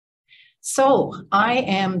So I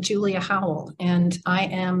am Julia Howell, and I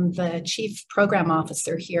am the Chief Program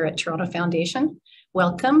Officer here at Toronto Foundation.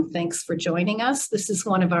 Welcome. Thanks for joining us. This is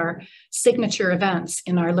one of our signature events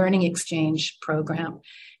in our Learning Exchange program,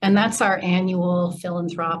 and that's our annual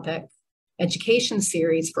philanthropic education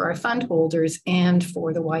series for our fund holders and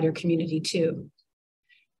for the wider community too.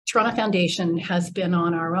 Toronto Foundation has been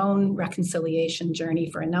on our own reconciliation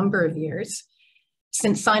journey for a number of years.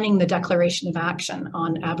 Since signing the Declaration of Action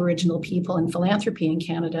on Aboriginal People and Philanthropy in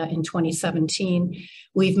Canada in 2017,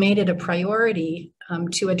 we've made it a priority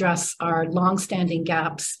to address our longstanding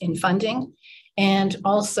gaps in funding and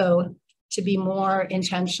also to be more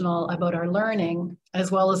intentional about our learning as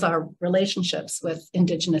well as our relationships with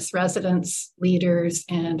Indigenous residents, leaders,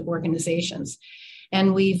 and organizations.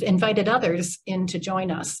 And we've invited others in to join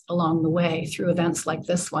us along the way through events like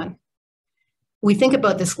this one. We think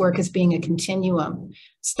about this work as being a continuum,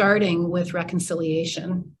 starting with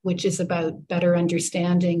reconciliation, which is about better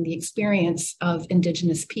understanding the experience of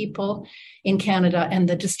Indigenous people in Canada and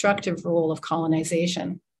the destructive role of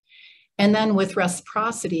colonization. And then with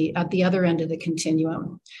reciprocity at the other end of the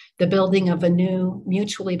continuum, the building of a new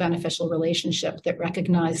mutually beneficial relationship that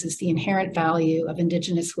recognizes the inherent value of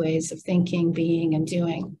Indigenous ways of thinking, being, and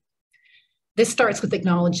doing. This starts with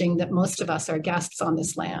acknowledging that most of us are guests on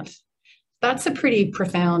this land. That's a pretty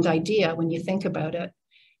profound idea when you think about it.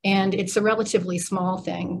 And it's a relatively small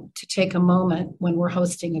thing to take a moment when we're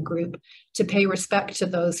hosting a group to pay respect to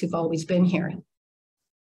those who've always been here.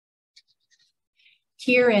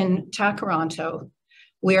 Here in Takaranto,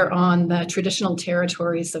 we're on the traditional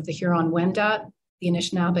territories of the Huron-Wendat, the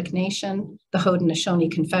Anishinaabeg Nation, the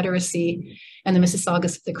Haudenosaunee Confederacy, and the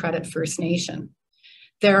Mississaugas of the Credit First Nation.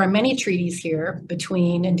 There are many treaties here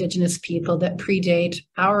between Indigenous people that predate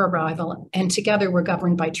our arrival, and together we're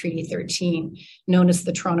governed by Treaty 13, known as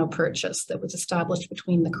the Toronto Purchase, that was established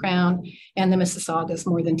between the Crown and the Mississaugas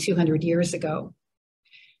more than 200 years ago.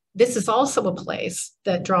 This is also a place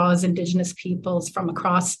that draws Indigenous peoples from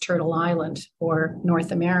across Turtle Island or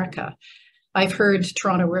North America. I've heard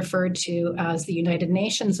Toronto referred to as the United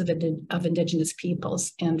Nations of Indigenous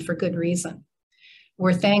peoples, and for good reason.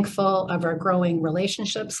 We're thankful of our growing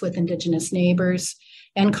relationships with Indigenous neighbors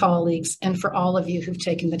and colleagues, and for all of you who've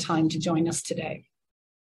taken the time to join us today.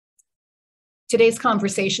 Today's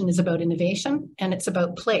conversation is about innovation, and it's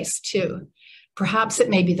about place too. Perhaps it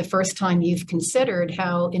may be the first time you've considered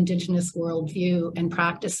how Indigenous worldview and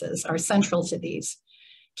practices are central to these.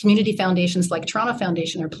 Community foundations like Toronto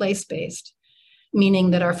Foundation are place-based, meaning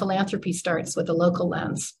that our philanthropy starts with a local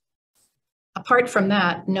lens. Apart from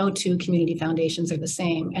that, no two community foundations are the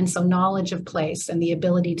same, and so knowledge of place and the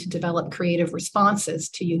ability to develop creative responses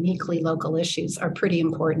to uniquely local issues are pretty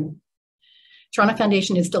important. Toronto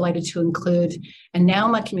Foundation is delighted to include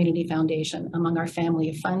Anauma Community Foundation among our family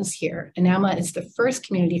of funds here. Anauma is the first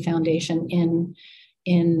community foundation in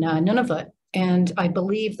Nunavut, and I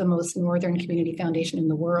believe the most northern community foundation in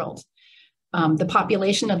the world. The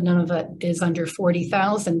population of Nunavut is under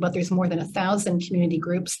 40,000, but there's more than 1,000 community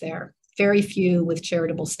groups there, very few with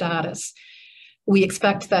charitable status. We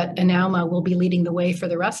expect that Anauma will be leading the way for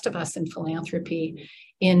the rest of us in philanthropy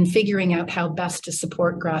in figuring out how best to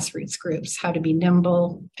support grassroots groups, how to be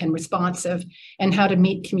nimble and responsive, and how to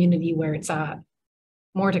meet community where it's at.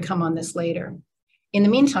 More to come on this later. In the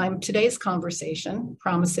meantime, today's conversation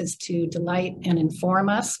promises to delight and inform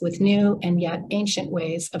us with new and yet ancient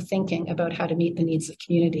ways of thinking about how to meet the needs of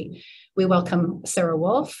community. We welcome Sara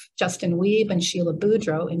Wolfe, Justin Weeb, and Sheila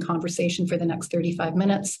Boudreau in conversation for the next 35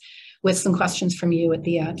 minutes with some questions from you at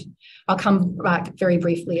the end. I'll come back very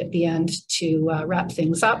briefly at the end to wrap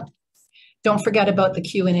things up. Don't forget about the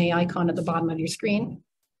Q&A icon at the bottom of your screen.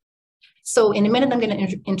 So in a minute, I'm going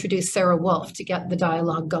to introduce Sara Wolfe to get the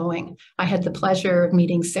dialogue going. I had the pleasure of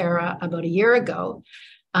meeting Sara about a year ago,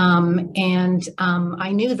 and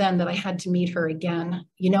I knew then that I had to meet her again.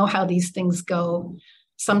 You know how these things go.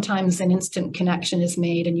 Sometimes an instant connection is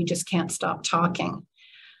made and you just can't stop talking.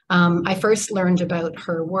 I first learned about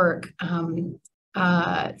her work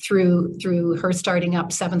through her starting up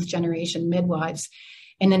 7th generation midwives,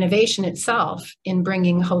 and innovation itself in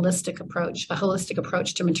bringing a holistic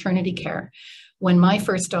approach to maternity care. When my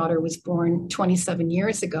first daughter was born 27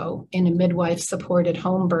 years ago in a midwife-supported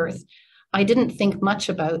home birth, I didn't think much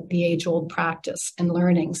about the age-old practice and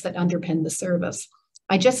learnings that underpin the service.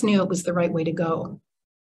 I just knew it was the right way to go.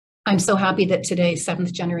 I'm so happy that today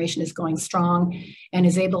 7th generation is going strong and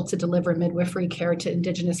is able to deliver midwifery care to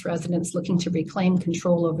Indigenous residents looking to reclaim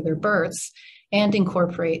control over their births and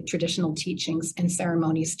incorporate traditional teachings and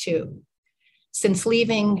ceremonies too. Since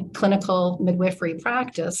leaving clinical midwifery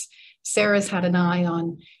practice, Sarah's had an eye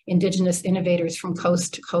on Indigenous innovators from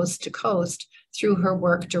coast to coast to coast through her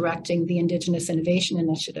work directing the Indigenous Innovation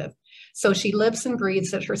Initiative. So she lives and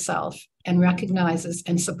breathes it herself and recognizes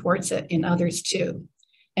and supports it in others too.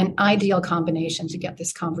 An ideal combination to get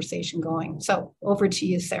this conversation going. So over to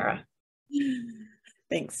you, Sara.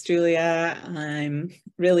 Thanks, Julia. I'm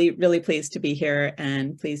really, really pleased to be here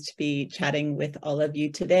and pleased to be chatting with all of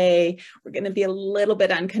you today. We're going to be a little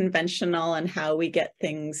bit unconventional on how we get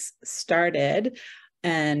things started.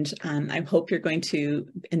 And I hope you're going to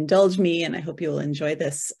indulge me, and I hope you'll enjoy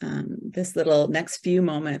this, this little next few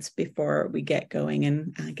moments before we get going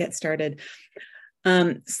and get started.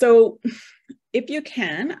 So if you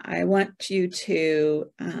can, I want you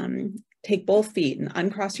to take both feet and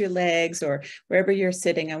uncross your legs, or wherever you're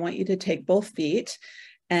sitting, I want you to take both feet.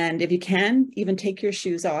 And if you can, even take your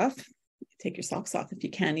shoes off, take your socks off if you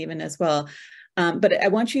can even as well. But I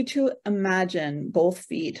want you to imagine both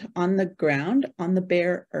feet on the ground, on the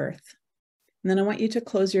bare earth. And then I want you to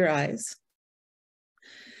close your eyes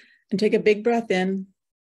and take a big breath in,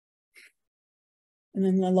 and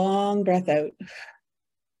then a long breath out.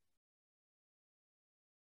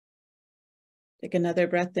 Take another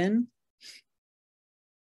breath in.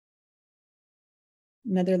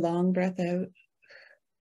 Another long breath out.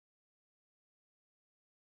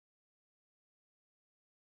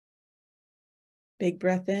 Big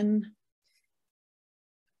breath in.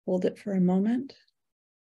 Hold it for a moment.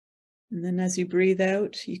 And then as you breathe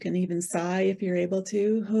out, you can even sigh if you're able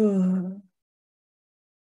to.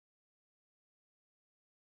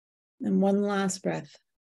 And one last breath.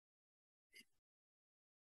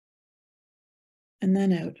 And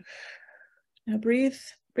then out. Now breathe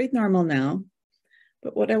normal now.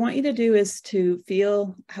 But what I want you to do is to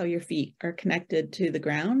feel how your feet are connected to the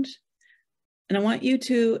ground. And I want you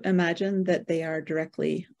to imagine that they are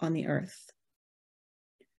directly on the earth.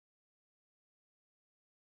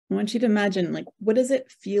 I want you to imagine, like, what does it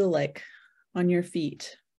feel like on your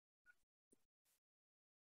feet?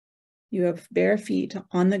 You have bare feet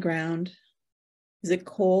on the ground. Is it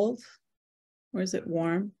cold or is it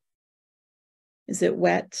warm? Is it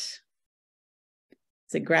wet?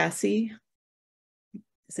 Is it grassy?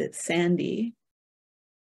 Is it sandy?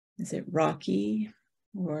 Is it rocky?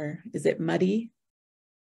 Or is it muddy?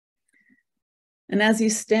 And as you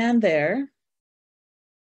stand there,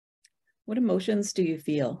 what emotions do you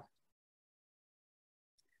feel?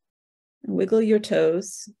 Wiggle your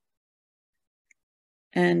toes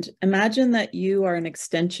and imagine that you are an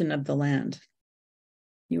extension of the land.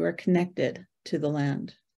 You are connected to the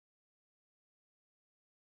land.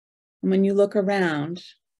 And when you look around,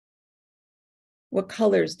 what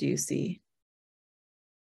colors do you see?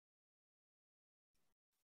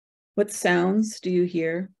 What sounds do you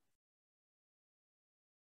hear?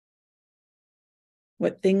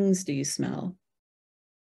 What things do you smell?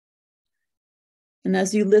 And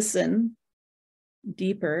as you listen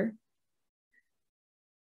deeper,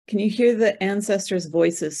 can you hear the ancestors'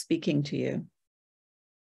 voices speaking to you?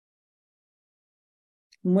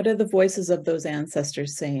 And what are the voices of those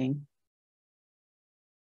ancestors saying?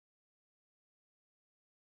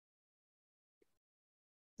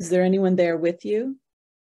 Is there anyone there with you?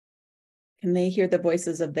 Can they hear the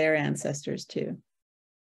voices of their ancestors too?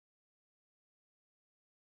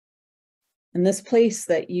 And this place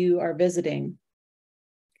that you are visiting,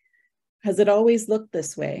 has it always looked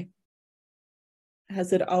this way?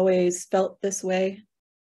 Has it always felt this way?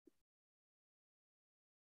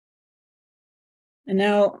 And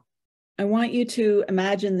now I want you to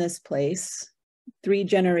imagine this place 3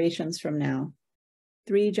 generations from now,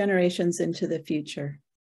 3 generations into the future.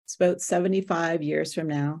 It's about 75 years from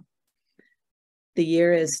now. The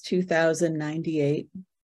year is 2098.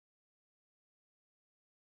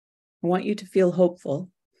 I want you to feel hopeful.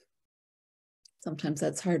 Sometimes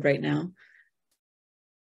that's hard right now.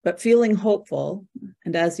 But feeling hopeful,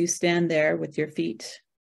 and as you stand there with your feet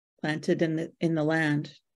planted in the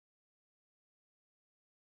land,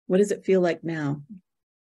 what does it feel like now?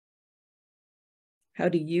 How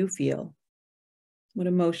do you feel? What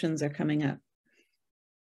emotions are coming up?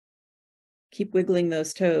 Keep wiggling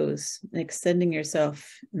those toes and extending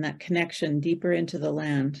yourself in that connection deeper into the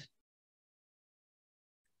land.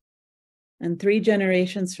 And 3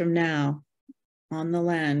 generations from now, on the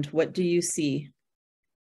land, what do you see?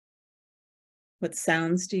 What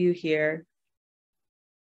sounds do you hear?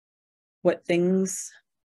 What things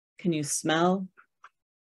can you smell?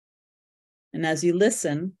 And as you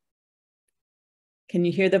listen, can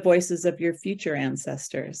you hear the voices of your future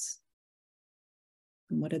ancestors?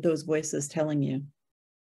 And what are those voices telling you?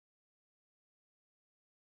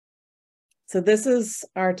 So this is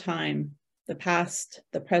our time, the past,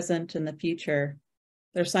 the present, and the future,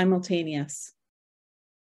 they're simultaneous.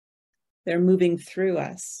 They're moving through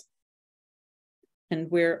us.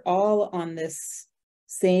 And we're all on this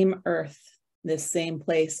same earth, this same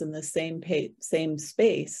place, and the same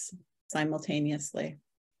space simultaneously.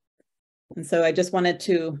 And so I just wanted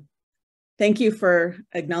to thank you for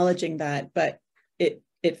acknowledging that, but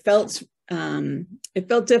it felt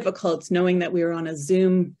difficult knowing that we were on a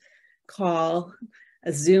Zoom call,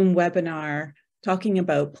 a Zoom webinar, talking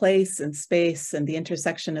about place and space and the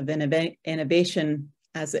intersection of innovation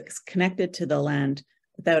as it's connected to the land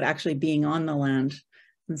without actually being on the land.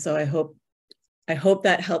 And so I hope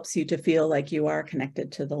that helps you to feel like you are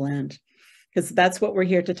connected to the land, because that's what we're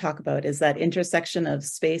here to talk about, is that intersection of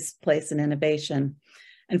space, place, and innovation.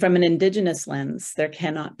 And from an Indigenous lens, there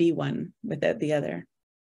cannot be one without the other.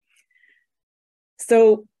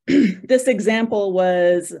 So this example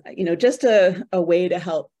was, just a way to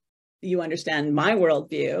help you understand my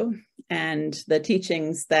worldview and the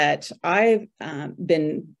teachings that I've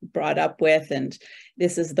been brought up with. And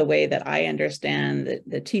this is the way that I understand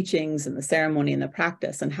the teachings and the ceremony and the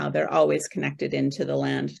practice, and how they're always connected into the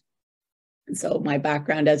land. And so my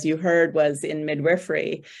background, as you heard, was in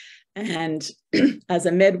midwifery. And as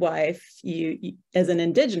a midwife, as an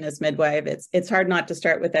Indigenous midwife, it's hard not to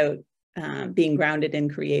start without being grounded in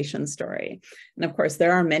creation story. And of course,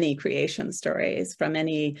 there are many creation stories from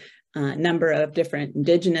any number of different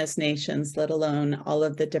Indigenous nations, let alone all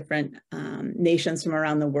of the different nations from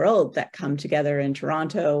around the world that come together in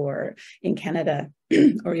Toronto or in Canada,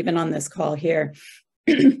 or even on this call here.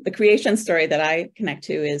 The creation story that I connect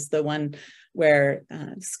to is the one where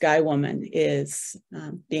Sky Woman is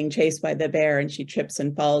being chased by the bear, and she trips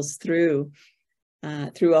and falls through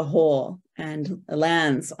a hole and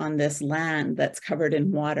lands on this land that's covered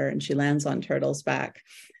in water, and she lands on Turtle's back.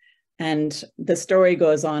 And the story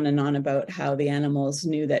goes on and on about how the animals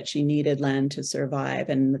knew that she needed land to survive,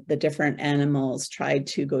 and the different animals tried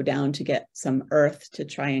to go down to get some earth to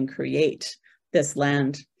try and create this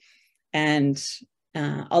land. And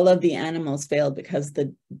all of the animals failed because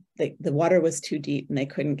the water was too deep and they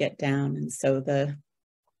couldn't get down. And so the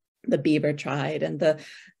beaver tried, and the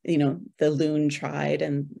loon tried,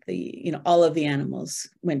 and all of the animals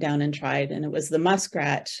went down and tried. And it was the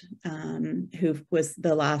muskrat who was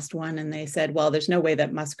the last one. And they said, well, there's no way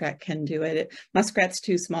that muskrat can do it. Muskrat's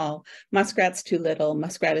too small. Muskrat's too little.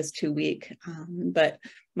 Muskrat is too weak. But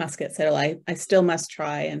Muskrat said, well, I still must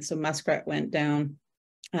try. And so Muskrat went down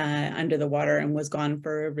under the water and was gone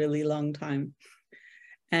for a really long time.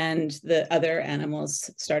 And the other animals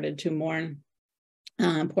started to mourn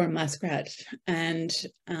poor Muskrat. And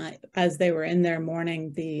as they were in their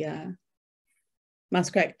mourning, the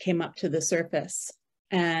Muskrat came up to the surface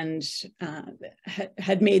and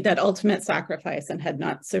had made that ultimate sacrifice and had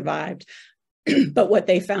not survived. But what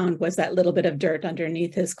they found was that little bit of dirt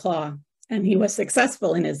underneath his claw. And he was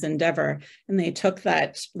successful in his endeavor. And they took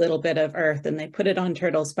that little bit of earth and they put it on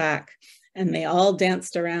Turtle's back. And they all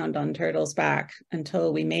danced around on Turtle's back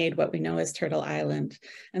until we made what we know as Turtle Island.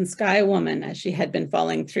 And Sky Woman, as she had been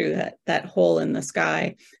falling through that hole in the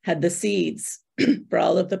sky, had the seeds for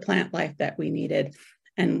all of the plant life that we needed.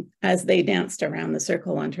 And as they danced around the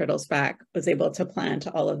circle on Turtle's back, was able to plant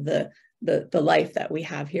all of the life that we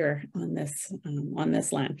have here on this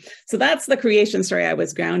land. So that's the creation story I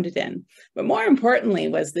was grounded in. But more importantly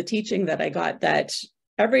was the teaching that I got that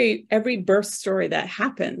every birth story that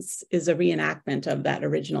happens is a reenactment of that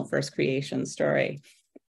original first creation story.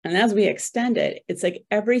 And as we extend it, it's like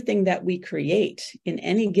everything that we create in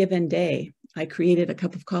any given day. I created a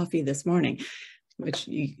cup of coffee this morning, which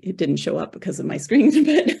it didn't show up because of my screen,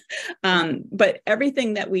 but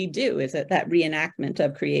everything that we do is that reenactment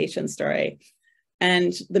of creation story.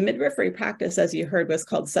 And the midwifery practice, as you heard, was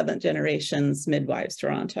called Seventh Generations Midwives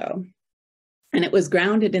Toronto. And it was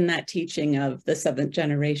grounded in that teaching of the seventh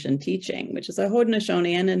generation teaching, which is a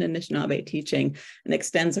Haudenosaunee and an Anishinaabe teaching and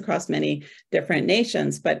extends across many different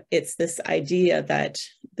nations. But it's this idea that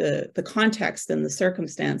the context and the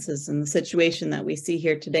circumstances and the situation that we see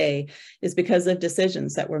here today is because of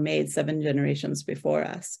decisions that were made 7 generations before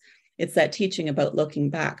us. It's that teaching about looking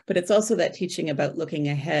back, but it's also that teaching about looking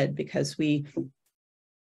ahead, because we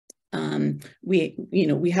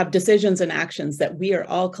have decisions and actions that we are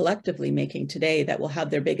all collectively making today that will have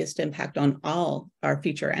their biggest impact on all our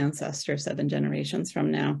future ancestors 7 generations from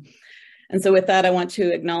now. And so with that, I want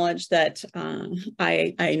to acknowledge that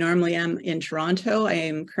I normally am in Toronto. I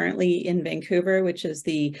am currently in Vancouver, which is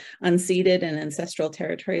the unceded and ancestral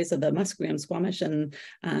territories of the Musqueam, Squamish, and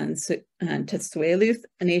Tsleil-Waututh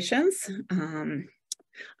nations.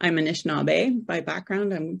 I'm Anishinaabe by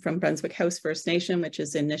background. I'm from Brunswick House First Nation, which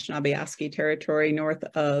is in Anishinaabe-Aski territory north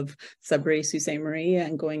of Sudbury, Sault Ste. Marie,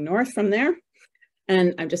 and going north from there.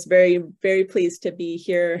 And I'm just very, very pleased to be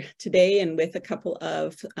here today and with a couple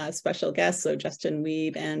of special guests. So Justin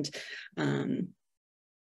Weeb and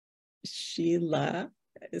Sheila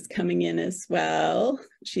is coming in as well,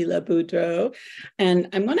 Sheila Boudreau. And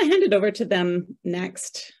I'm going to hand it over to them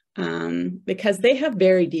next because they have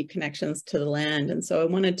very deep connections to the land. And so I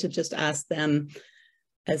wanted to just ask them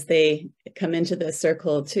as they come into the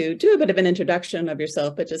circle to do a bit of an introduction of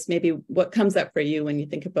yourself, but just maybe what comes up for you when you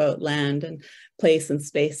think about land and place and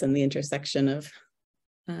space and the intersection of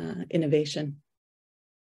innovation.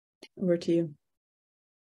 Over to you.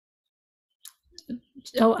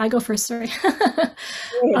 Oh, I go first, sorry.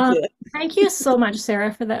 Thank you so much,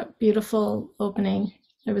 Sarah, for that beautiful opening.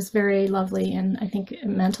 It was very lovely, and I think it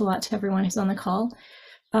meant a lot to everyone who's on the call.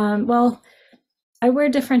 Well, I wear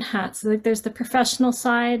different hats. Like there's the professional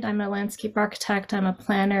side. I'm a landscape architect. I'm a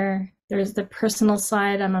planner. There's the personal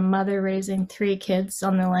side. I'm a mother raising 3 kids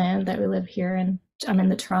on the land that we live here, and I'm in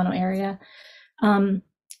the Toronto area.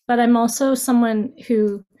 But I'm also someone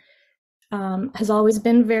who has always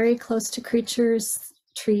been very close to creatures,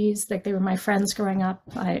 trees, like they were my friends growing up.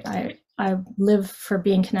 I live for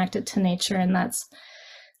being connected to nature, and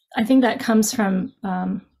I think that comes from,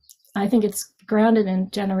 I think it's grounded in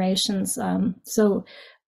generations. So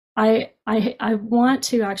I want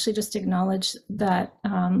to actually just acknowledge that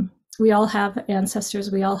we all have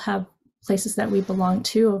ancestors, we all have places that we belong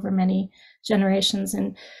to over many generations.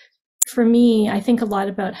 And for me, I think a lot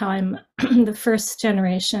about how I'm the first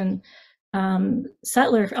generation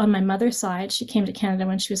settler on my mother's side. She came to Canada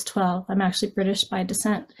when she was 12. I'm actually British by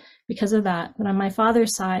descent because of that. But on my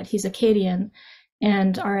father's side, he's Acadian,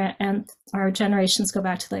 and our generations go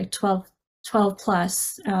back to like 12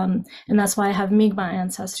 plus, and that's why I have Mi'kmaq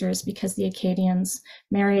ancestors, because the Acadians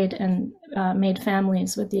married and made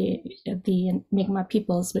families with the Mi'kmaq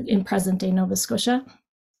peoples in present-day Nova Scotia.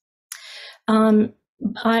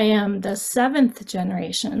 I am the 7th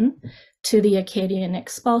generation to the Acadian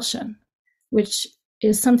expulsion, which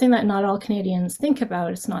is something that not all Canadians think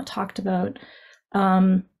about. It's not talked about,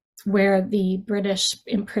 where the British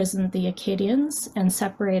imprisoned the Acadians and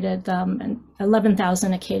separated them, and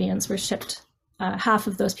 11,000 Acadians were shipped. Half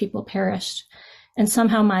of those people perished. And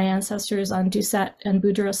somehow my ancestors on Doucette and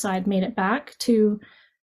Boudreau's side made it back to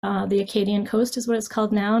the Acadian coast, is what it's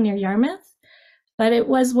called now, near Yarmouth. But it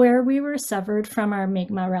was where we were severed from our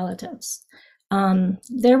Mi'kmaq relatives.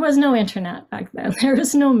 There was no internet back then. There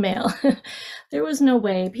was no mail. There was no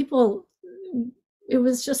way. It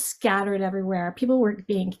was just scattered everywhere. People were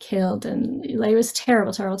being killed, and it was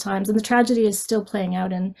terrible, terrible times. And the tragedy is still playing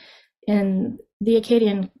out in the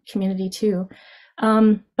Acadian community too.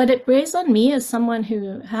 But it weighs on me as someone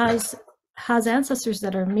who has ancestors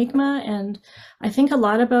that are Mi'kmaq, and I think a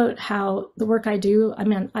lot about how the work I do. I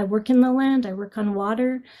mean, I work in the land, I work on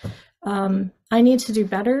water. I need to do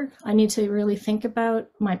better. I need to really think about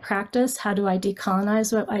my practice. How do I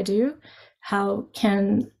decolonize what I do? How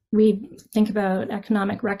can we think about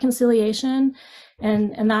economic reconciliation?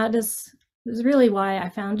 And that is really why I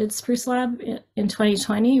founded Spruce Lab in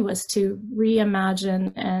 2020, was to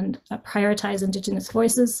reimagine and prioritize Indigenous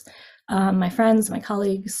voices, my friends, my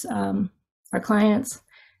colleagues, our clients,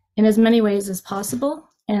 in as many ways as possible.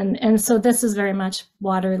 And so this is very much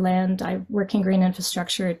water, land. I work in green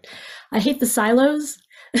infrastructure. I hate the silos.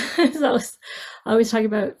 So I always talk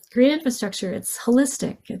about green infrastructure. It's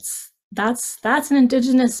holistic. That's an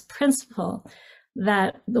Indigenous principle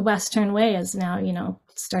that the Western way is now,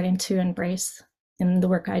 starting to embrace in the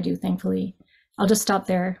work I do, thankfully. I'll just stop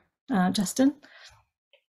there, Justin.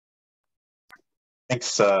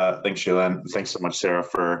 Thanks, Sheila, and thanks so much, Sarah,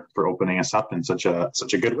 for opening us up in such a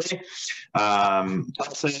good way.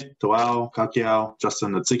 Tase, Toao, Kakiao,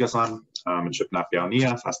 Justin Natsigasan, and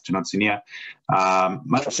Shipnafiao Fast Tunansinia. My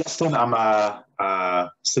name is Justin. I'm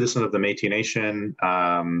a citizen of the Métis Nation,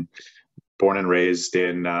 born and raised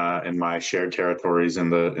in my shared territories in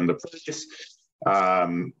the place.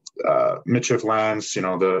 Michif lands, the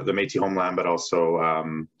Métis homeland, but also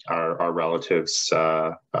our relatives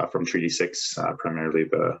from Treaty 6, primarily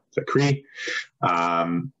the Cree.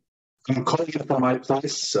 I'm calling it from my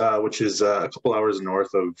place, which is a couple hours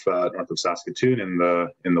north of Saskatoon in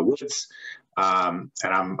the woods. And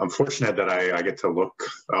I'm fortunate that I get to look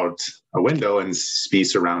out a window and be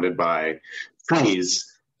surrounded by trees.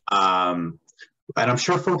 And I'm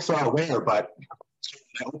sure folks are aware, but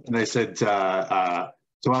and they said,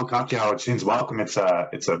 Toao Kakiao, which means welcome. It's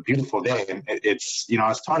a beautiful day, and it's I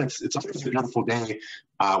was taught it's always a beautiful day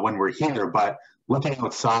when we're here. But looking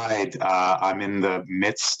outside, I'm in the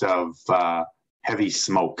midst of heavy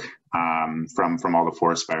smoke from all the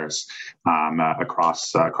forest fires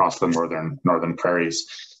across the northern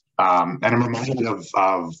prairies, and I'm reminded of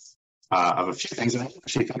a few things. I didn't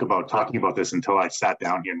actually think about talking about this until I sat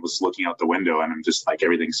down here and was looking out the window, and I'm just like,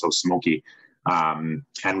 everything's so smoky. And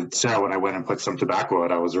Sarah, when I went and put some tobacco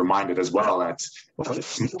out, I was reminded as well that, well, it's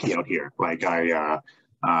smoky out here. Like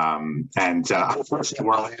unfortunately,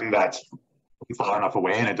 where I am, that far enough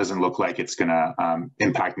away, and it doesn't look like it's going to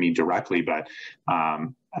impact me directly. But I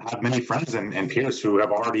have many friends and peers who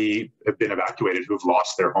have already been evacuated, who've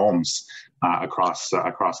lost their homes across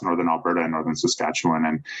northern Alberta and northern Saskatchewan,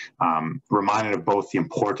 and reminded of both the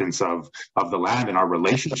importance of the land and our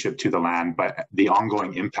relationship to the land, but the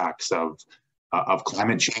ongoing impacts of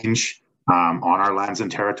climate change on our lands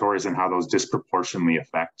and territories, and how those disproportionately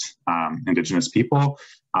affect Indigenous people.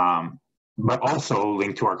 But also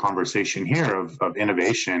linked to our conversation here of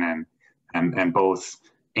innovation and both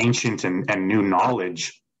ancient and new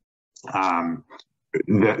knowledge,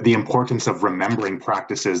 the importance of remembering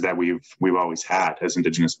practices that we've always had as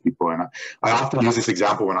Indigenous people. And I often use this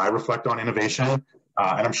example when I reflect on innovation, and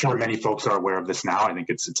I'm sure many folks are aware of this now. I think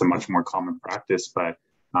it's a much more common practice, but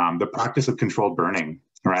the practice of controlled burning,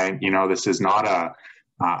 right? You know, this is not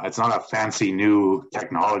it's not a fancy new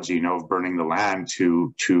technology, you know, of burning the land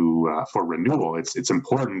for renewal. It's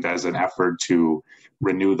important as an effort to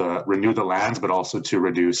renew the lands, but also to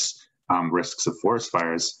reduce risks of forest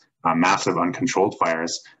fires, massive uncontrolled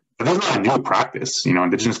fires. But that's not a new practice. You know,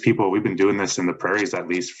 Indigenous people, we've been doing this in the prairies at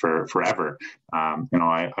least for forever. You know,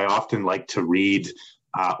 I often like to read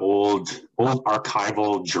old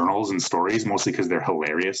archival journals and stories, mostly because they're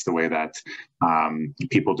hilarious the way that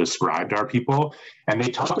people described our people, and they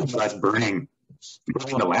talk about us burning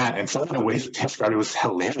the land, and some of the ways they described it was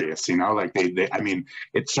hilarious. You know, like I mean,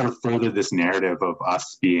 it sort of furthered this narrative of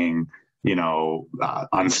us being, you know,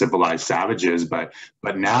 uncivilized savages, but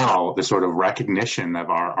now the sort of recognition of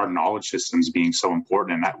our knowledge systems being so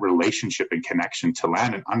important, and that relationship and connection to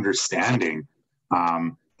land, and understanding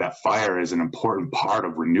that fire is an important part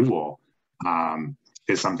of renewal,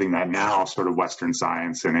 is something that now sort of Western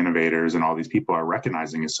science and innovators and all these people are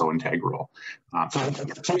recognizing is so integral. So I'm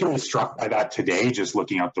particularly struck by that today, just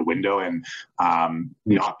looking out the window and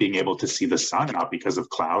not being able to see the sun, not because of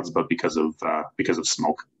clouds, but because of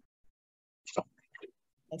smoke.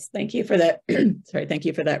 Yes, thank you for that. Sorry, thank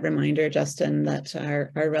you for that reminder, Justin, that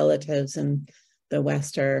our relatives in the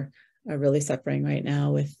West are really suffering right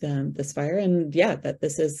now with this fire, and yeah, that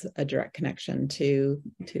this is a direct connection to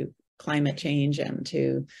climate change and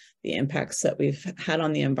to the impacts that we've had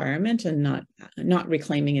on the environment, and not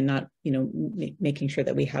reclaiming and not, you know, making sure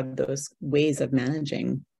that we have those ways of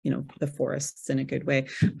managing, you know, the forests in a good way.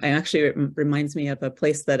 I actually, it reminds me of a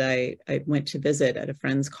place that I went to visit at a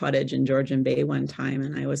friend's cottage in Georgian Bay one time,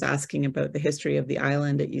 and I was asking about the history of the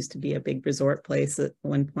island. It used to be a big resort place at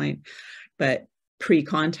one point, but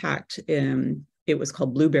pre-contact, it was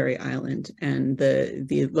called Blueberry Island, and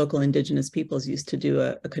the local Indigenous peoples used to do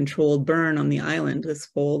a controlled burn on the island, this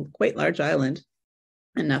whole quite large island,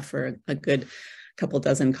 enough for a good couple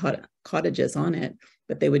dozen cottages on it,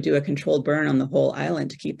 but they would do a controlled burn on the whole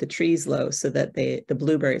island to keep the trees low, so that the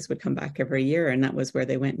blueberries would come back every year, and that was where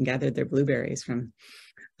they went and gathered their blueberries from.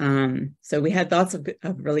 So we had lots of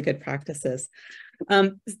really good practices.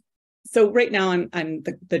 So right now I'm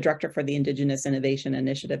the director for the Indigenous Innovation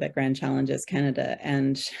Initiative at Grand Challenges Canada,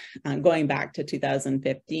 and going back to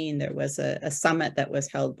 2015, there was a summit that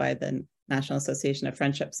was held by the National Association of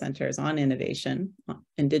Friendship Centers on innovation,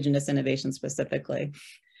 Indigenous innovation specifically,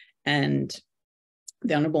 and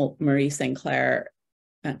the Honorable Marie Sinclair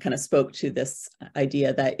kind of spoke to this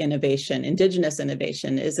idea that innovation, Indigenous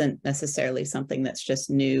innovation, isn't necessarily something that's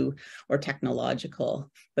just new or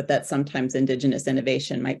technological, but that sometimes Indigenous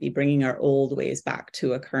innovation might be bringing our old ways back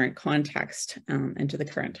to a current context and to the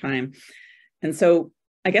current time. And so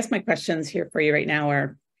I guess my questions here for you right now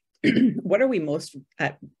are, what are we most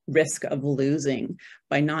at risk of losing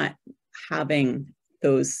by not having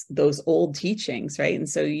those old teachings, right? And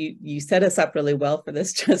so you set us up really well for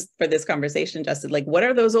this, just for this conversation, Justin. Like, what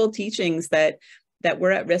are those old teachings that we're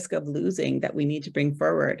at risk of losing, that we need to bring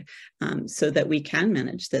forward, so that we can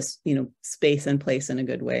manage this, you know, space and place in a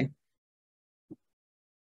good way?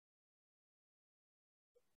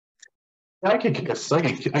 I can kick us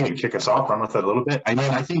off on with it a little bit. I mean,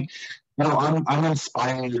 I think No, I'm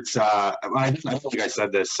inspired. I think I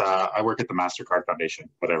said this. I work at the MasterCard Foundation,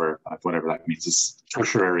 whatever that means. It's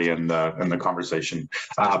tertiary in the conversation.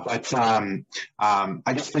 I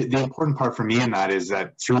guess the important part for me in that is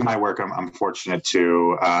that through my work, I'm fortunate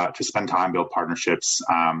to spend time, build partnerships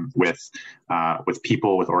with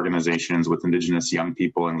people, with organizations, with Indigenous young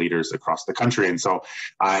people and leaders across the country. And so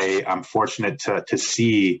I'm fortunate to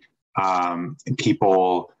see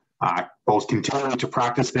people both continuing to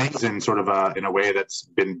practice things in sort of in a way that's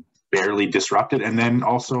been barely disrupted, and then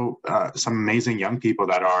also some amazing young people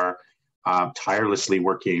that are tirelessly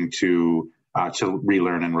working to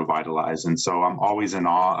relearn and revitalize. And so I'm always in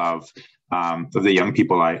awe of the young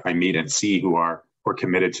people I meet and see who are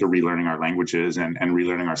committed to relearning our languages and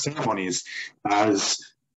relearning our ceremonies as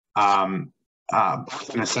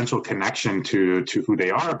both an essential connection to who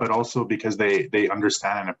they are, but also because they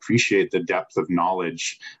understand and appreciate the depth of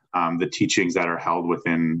knowledge, the teachings that are held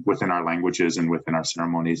within our languages and within our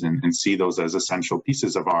ceremonies, and see those as essential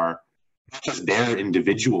pieces of our, not just their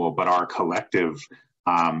individual, but our collective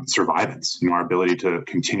survivance, our ability to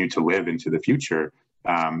continue to live into the future.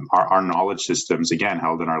 Our knowledge systems, again,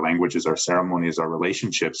 held in our languages, our ceremonies, our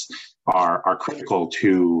relationships, are critical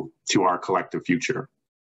to our collective future.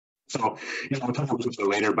 So, we'll talk a little bit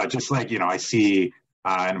later, but just like, I see,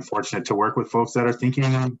 and I'm fortunate to work with folks that are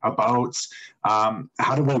thinking about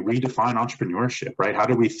how do we redefine entrepreneurship, right? How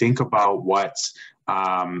do we think about what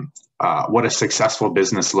a successful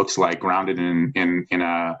business looks like, grounded in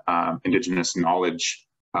a Indigenous knowledge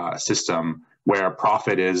system, where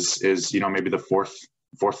profit is maybe the fourth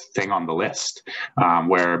thing on the list,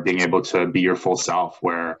 where being able to be your full self,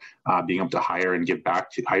 where being able to hire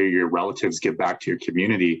your relatives, give back to your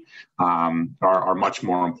community, are much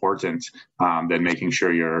more important than making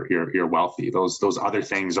sure you're wealthy. Those other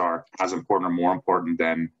things are as important or more important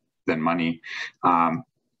than money.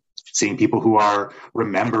 Seeing people who are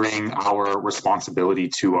remembering our responsibility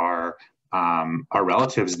to our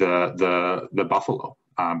relatives, the buffalo,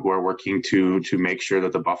 who are working to make sure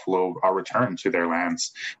that the buffalo are returned to their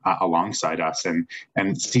lands alongside us, and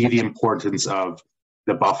see the importance of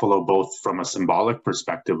the buffalo, both from a symbolic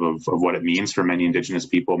perspective of what it means for many Indigenous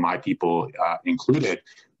people, my people included.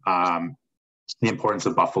 The importance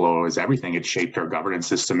of buffalo is everything. It shaped our governance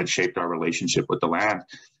system. It shaped our relationship with the land.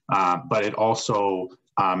 But it also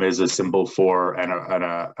is a symbol for an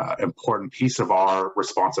important piece of our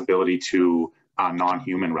responsibility to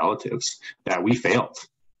non-human relatives, that we failed.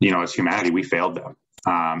 As humanity, we failed them.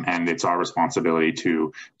 And it's our responsibility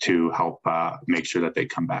to help make sure that they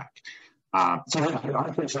come back. So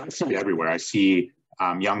I see it everywhere. I see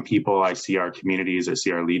young people, I see our communities, I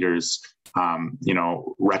see our leaders,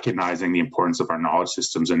 recognizing the importance of our knowledge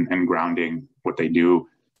systems and grounding what they do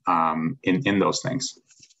in those things.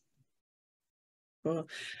 Cool.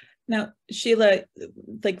 Now, Sheila,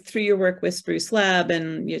 like through your work with Spruce Lab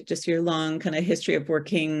and just your long kind of history of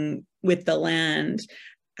working with the land,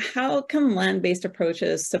 how can land-based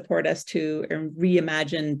approaches support us to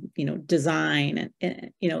reimagine, design,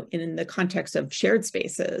 and, in the context of shared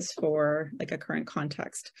spaces for like a current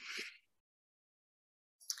context?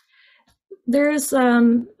 There's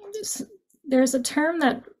a term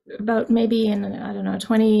that about maybe in,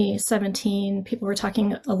 2017, people were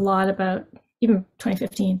talking a lot about, even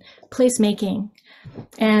 2015, placemaking,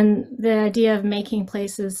 and the idea of making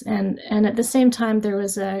places. And at the same time, there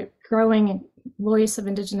was a growing voice of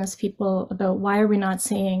Indigenous people about why are we not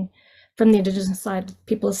seeing, from the Indigenous side,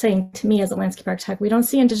 people saying to me as a landscape architect, we don't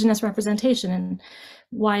see Indigenous representation, and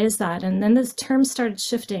why is that? And then this term started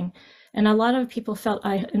shifting, and a lot of people felt,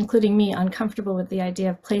 including me, uncomfortable with the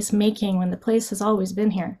idea of placemaking when the place has always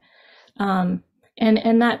been here. And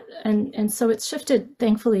so it's shifted,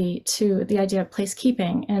 thankfully, to the idea of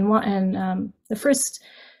placekeeping. And the first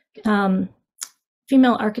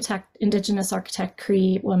female architect, Indigenous architect,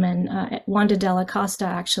 Cree woman, Wanda Della Costa,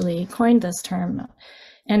 actually coined this term,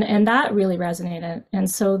 and that really resonated.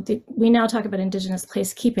 And so we now talk about Indigenous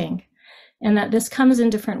placekeeping, and that this comes in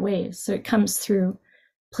different ways. So it comes through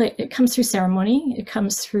ceremony, it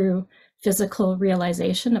comes through physical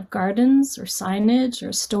realization of gardens or signage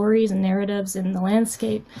or stories and narratives in the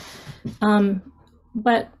landscape.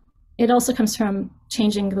 But it also comes from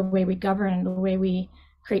changing the way we govern and the way we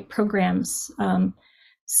create programs.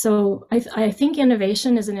 So I think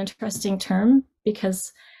innovation is an interesting term,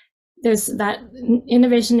 because there's that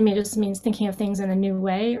innovation to me just means thinking of things in a new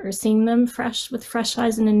way or seeing them with fresh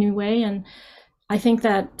eyes in a new way. And I think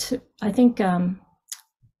because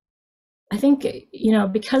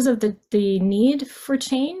of the need for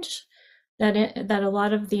change, that a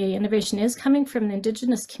lot of the innovation is coming from the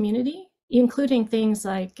Indigenous community, including things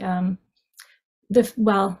like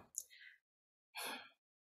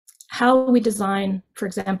how we design, for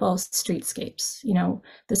example, streetscapes, you know,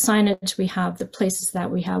 the signage we have, the places that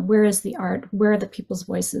we have, where is the art, where are the people's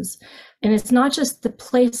voices? And it's not just the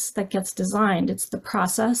place that gets designed, it's the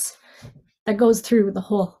process that goes through the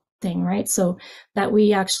whole thing, right? So that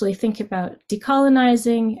we actually think about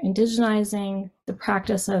decolonizing, indigenizing the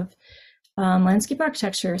practice of landscape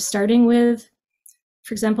architecture, starting with,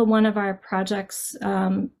 for example, one of our projects,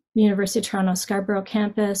 University of Toronto Scarborough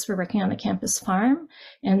campus, we're working on the campus farm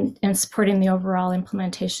and supporting the overall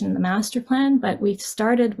implementation of the master plan. But we've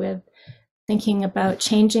started with thinking about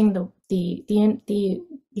changing the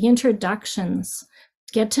introductions,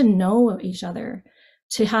 to get to know each other,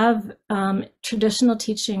 to have traditional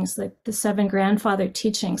teachings like the 7 grandfather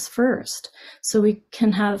teachings first, so we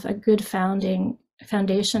can have a good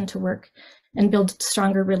foundation to work and build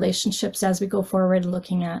stronger relationships as we go forward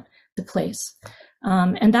looking at the place.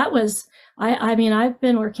 And that was, I mean, I've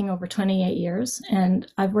been working over 28 years and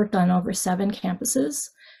I've worked on over 7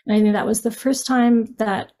 campuses. And I think that was the first time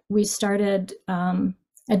that we started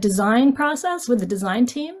a design process with the design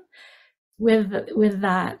team, with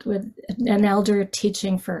an elder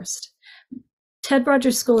teaching first. Ted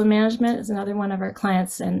Rogers School of Management is another one of our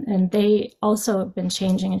clients, and they also have been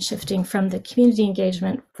changing and shifting from the community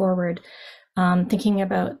engagement forward, thinking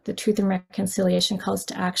about the truth and reconciliation calls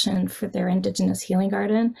to action for their Indigenous healing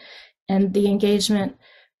garden. And the engagement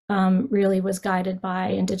really was guided by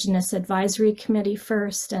Indigenous Advisory Committee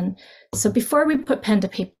first. And so before we put pen to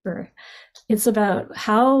paper, it's about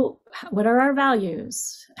what are our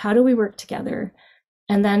values? How do we work together?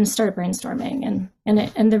 And then start brainstorming.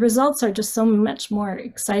 And the results are just so much more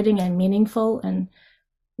exciting and meaningful, and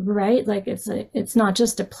right, like it's not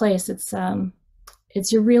just a place,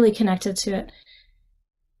 it's you're really connected to it.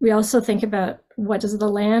 We also think about, what does the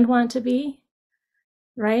land want to be,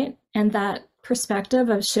 right? And that perspective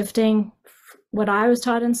of shifting, what I was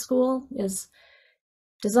taught in school is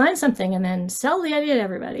design something and then sell the idea to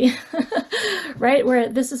everybody, right? Where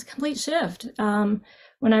this is a complete shift.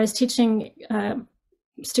 When I was teaching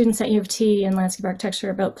students at U of T in landscape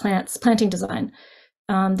architecture about planting design,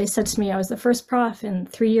 they said to me, I was the first prof in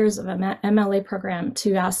 3 years of a MLA program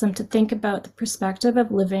to ask them to think about the perspective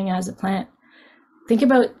of living as a plant. Think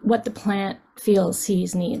about what the plant feels,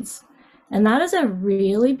 sees, needs. And that is a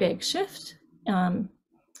really big shift.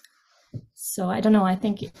 So I don't know, I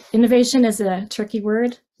think innovation is a tricky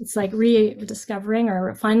word. It's like rediscovering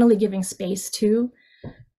or finally giving space to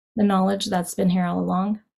the knowledge that's been here all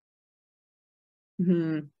along.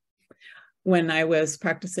 Mm-hmm. When I was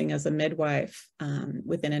practicing as a midwife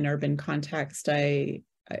within an urban context, I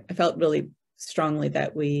felt really strongly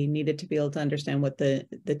that we needed to be able to understand what the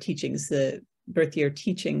teachings, the birth year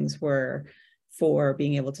teachings were for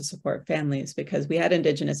being able to support families, because we had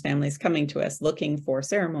Indigenous families coming to us looking for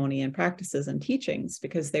ceremony and practices and teachings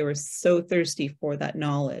because they were so thirsty for that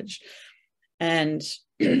knowledge. And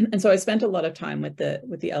so I spent a lot of time with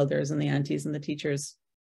the elders and the aunties and the teachers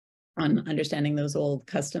on understanding those old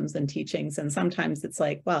customs and teachings. And sometimes it's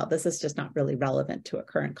like, wow, this is just not really relevant to a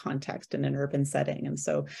current context in an urban setting. And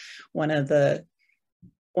so one of the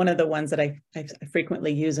ones that I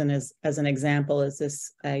frequently use as an example is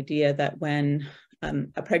this idea that when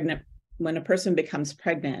a person becomes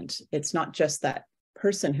pregnant, it's not just that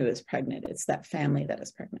person who is pregnant, it's that family that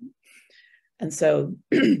is pregnant. And so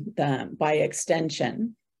by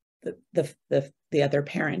extension, the other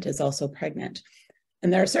parent is also pregnant.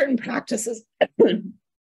 And there are certain practices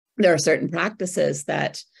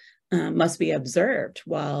that must be observed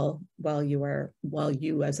while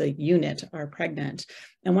you as a unit are pregnant.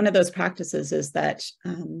 And one of those practices is that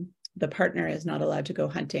the partner is not allowed to go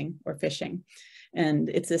hunting or fishing. And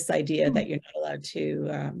it's this idea that you're not allowed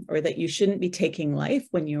to, or that you shouldn't be taking life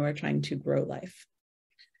when you are trying to grow life.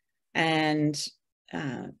 And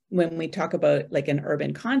when we talk about like an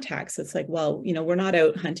urban context, it's like, well, we're not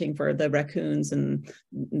out hunting for the raccoons and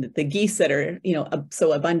the geese that are,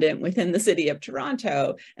 so abundant within the city of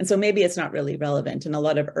Toronto. And so maybe it's not really relevant. And a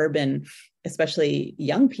lot of urban, especially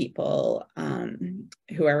young people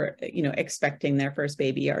who are, expecting their first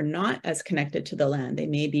baby are not as connected to the land. They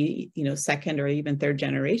may be, second or even third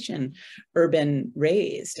generation urban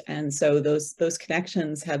raised. And so those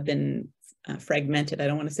connections have been fragmented. I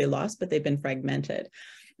don't want to say lost, but they've been fragmented.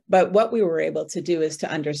 But what we were able to do is to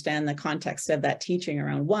understand the context of that teaching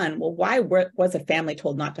around why was a family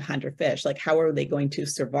told not to hunt or fish? Like, how are they going to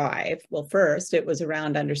survive? Well, first, it was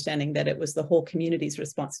around understanding that it was the whole community's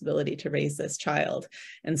responsibility to raise this child.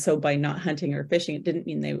 And so by not hunting or fishing, it didn't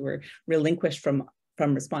mean they were relinquished from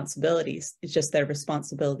responsibilities. It's just their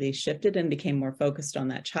responsibilities shifted and became more focused on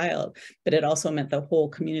that child. But it also meant the whole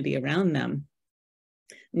community around them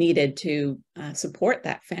needed to support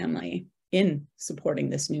that family in supporting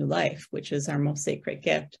this new life, which is our most sacred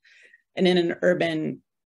gift. And in an urban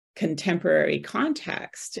contemporary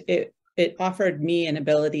context, it offered me an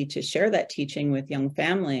ability to share that teaching with young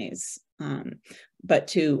families, but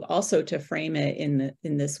to also to frame it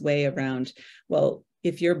in this way around, well,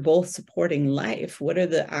 if you're both supporting life, what are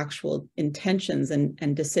the actual intentions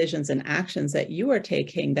and decisions and actions that you are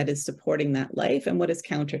taking that is supporting that life, and what is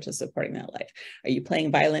counter to supporting that life? Are you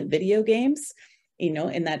playing violent video games?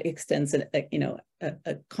 And that extends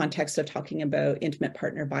a context of talking about intimate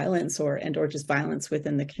partner violence or just violence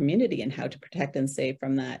within the community and how to protect and save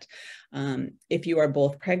from that. If you are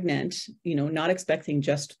both pregnant, not expecting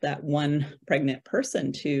just that one pregnant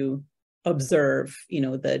person to observe,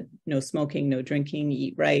 the no smoking, no drinking,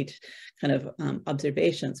 eat right kind of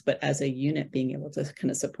observations, but as a unit being able to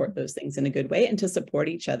kind of support those things in a good way and to support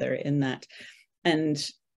each other in that. And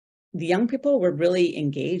the young people were really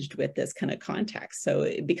engaged with this kind of context. So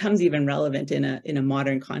it becomes even relevant in a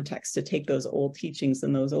modern context to take those old teachings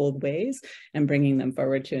and those old ways and bringing them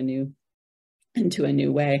forward to into a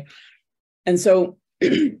new way. And so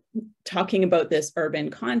talking about this urban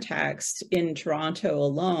context in Toronto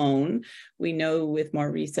alone, we know with more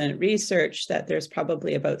recent research that there's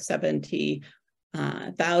probably about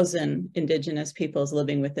 70,000 Indigenous peoples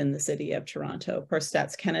living within the city of Toronto. Of course,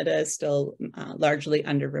 Stats Canada is still largely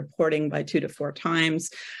underreporting by 2 to 4 times,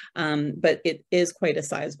 but it is quite a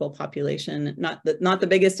sizable population. Not the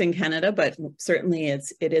biggest in Canada, but certainly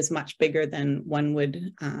it is much bigger than one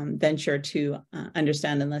would venture to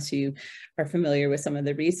understand unless you are familiar with some of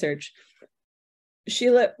the research.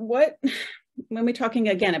 Sheila, when we're talking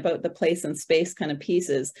again about the place and space kind of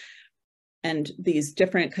pieces, and these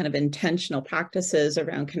different kind of intentional practices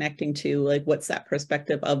around connecting to, like, what's that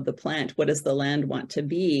perspective of the plant? What does the land want to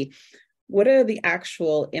be? What are the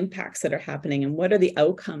actual impacts that are happening, and what are the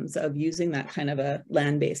outcomes of using that kind of a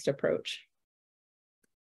land-based approach?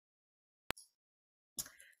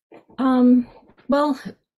 Well,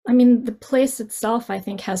 I mean, the place itself, I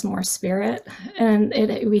think, has more spirit, and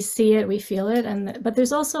we see it, we feel it, but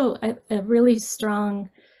there's also a really strong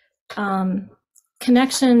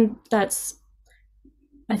connection that's,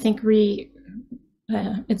 I think, it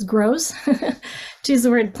grows, to use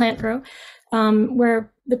the word plant grow,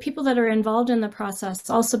 where the people that are involved in the process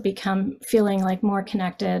also become feeling like more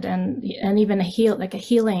connected and even a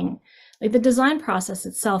healing. Like the design process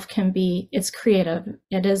itself it's creative.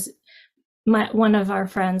 It is, one of our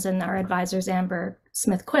friends and our advisors, Amber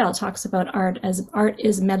Smith-Quayle, talks about art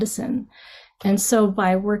is medicine. And so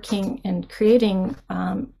by working and creating,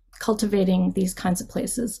 cultivating these kinds of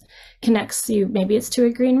places connects you. Maybe it's to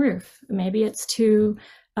a green roof, maybe it's to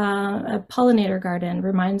a pollinator garden,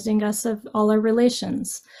 reminding us of all our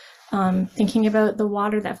relations, thinking about the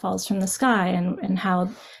water that falls from the sky, and how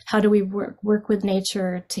do we work with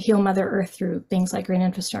nature to heal Mother Earth through things like green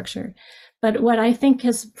infrastructure. But what I think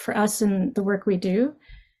is, for us in the work we do,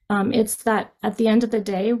 it's that at the end of the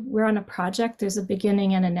day, we're on a project, there's a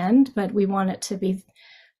beginning and an end, but we want it to be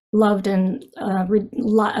loved and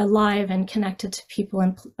alive and connected to people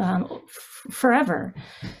and forever.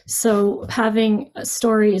 So having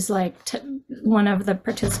stories like one of the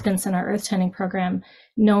participants in our earth tending program,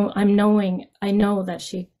 I know that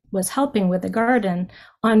she was helping with the garden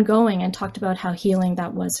ongoing and talked about how healing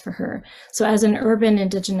that was for her. So as an urban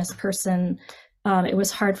Indigenous person, it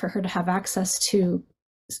was hard for her to have access to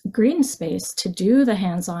green space to do the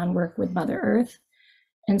hands-on work with Mother Earth.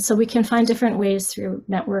 And so we can find different ways through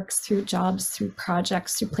networks, through jobs, through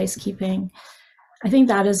projects, through placekeeping. I think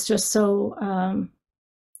that is just so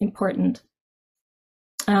important,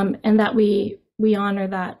 and that we honor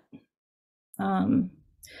that. In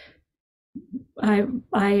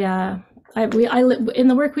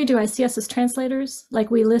the work we do, I see us as translators.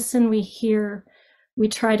 Like, we listen, we hear, we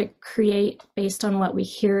try to create based on what we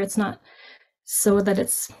hear. It's not so that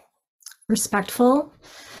it's respectful.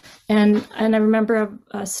 And I remember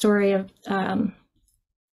a story of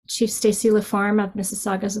Chief Stacey LaFarme of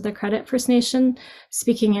Mississaugas of the Credit First Nation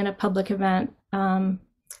speaking in a public event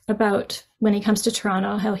about when he comes to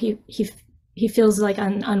Toronto, how he feels like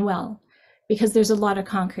unwell because there's a lot of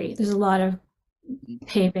concrete, there's a lot of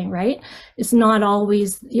paving, right? It's not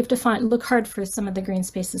always, you have to look hard for some of the green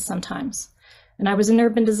spaces sometimes. And I was an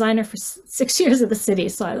urban designer for 6 years of the city,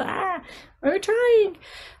 so I was we're trying.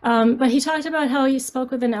 But he talked about how he spoke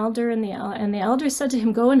with an elder, and the elder said to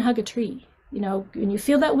him, "Go and hug a tree. When you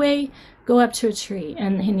feel that way, go up to a tree."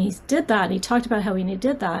 And he did that. He talked about how he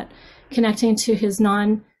did that, connecting to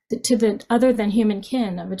the other than human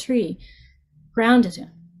kin of a tree, grounded him,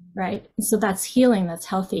 right? And so that's healing, that's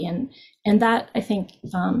healthy, and that, I think,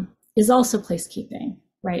 is also placekeeping.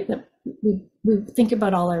 right? That we think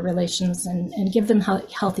about all our relations and give them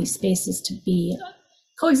healthy spaces to be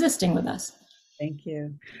coexisting with us. Thank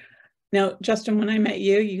you. Now, Justin, when I met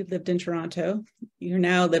you, you lived in Toronto. You're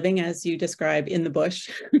now living, as you describe, in the bush.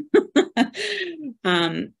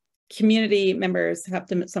 Community members have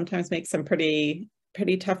to sometimes make some pretty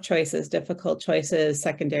tough choices, difficult choices,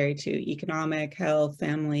 secondary to economic, health,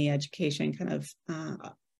 family, education, kind of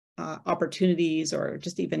opportunities or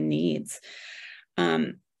just even needs.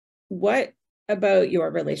 What about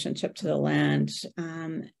your relationship to the land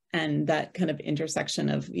and that kind of intersection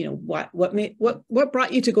of, you know, what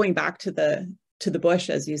brought you to going back to the bush,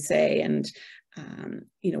 as you say, and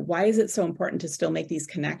you know, why is it so important to still make these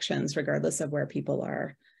connections regardless of where people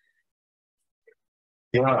are?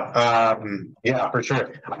 Yeah, for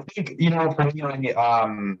sure. I think, you know, for me,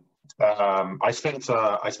 I spent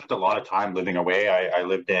a lot of time living away. I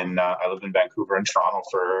lived in Vancouver and Toronto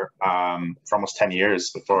for almost 10 years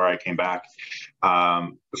before I came back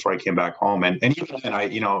home. And even then,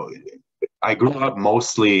 I grew up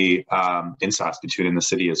mostly in Saskatoon, in the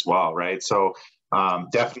city as well, right? So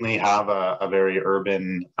definitely have a very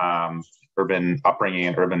urban upbringing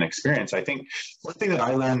and urban experience. I think one thing that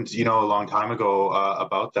I learned, you know, a long time ago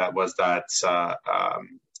about that was that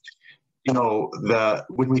you know,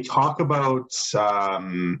 when we talk about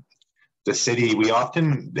the city, we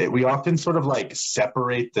often sort of like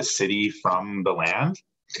separate the city from the land.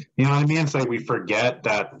 You know what I mean? It's like we forget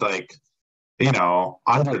that, like, you know,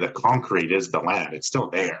 under the concrete is the land. It's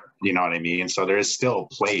still there. You know what I mean? So there is still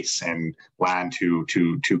place and land to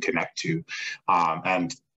connect to,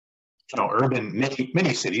 and you know,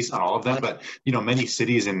 many cities, not all of them, but you know, many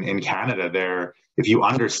cities in Canada, there, if you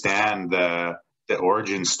understand the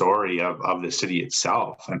origin story of the city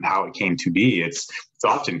itself and how it came to be, it's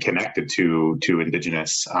often connected to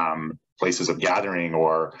Indigenous places of gathering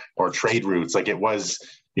or trade routes. Like it was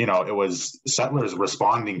settlers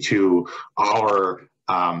responding to our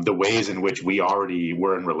the ways in which we already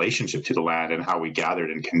were in relationship to the land and how we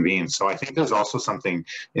gathered and convened. So I think there's also something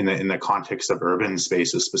in the context of urban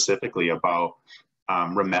spaces specifically about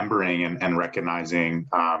remembering and recognizing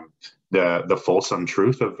the fulsome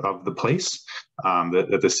truth of the place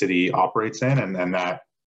that the city operates in, and that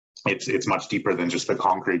it's much deeper than just the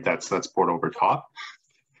concrete that's poured over top.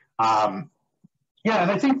 Yeah,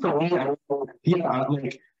 and I think for me,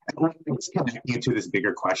 it's connecting to this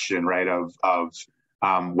bigger question, right, of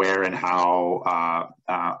where and how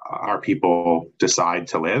our people decide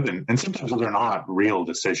to live, and sometimes those are not real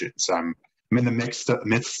decisions. I'm in the midst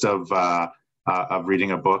of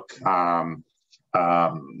reading a book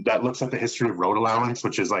that looks at the history of road allowance,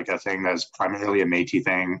 which is like a thing that's primarily a Métis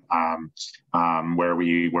thing, where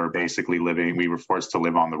we were forced to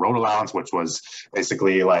live on the road allowance, which was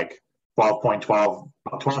basically like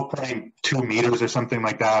 12.2 meters or something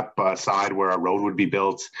like that beside where a road would be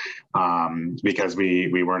built, because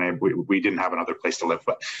we didn't have another place to live.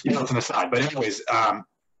 But you know, it's an aside. But anyways, that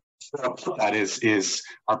is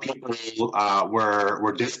our people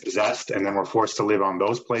were dispossessed, and then were forced to live on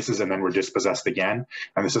those places, and then were dispossessed again.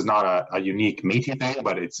 And this is not a unique Métis thing,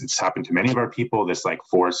 but it's happened to many of our people, this like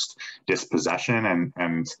forced dispossession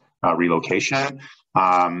and relocation.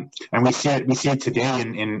 And we see it today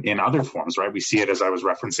in other forms, right? We see it, as I was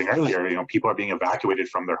referencing earlier, you know, people are being evacuated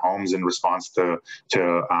from their homes in response to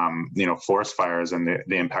you know, forest fires and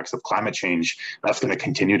the impacts of climate change. That's going to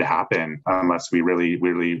continue to happen unless we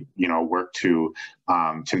really, you know, work to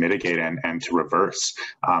mitigate and to reverse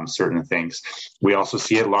certain things. We also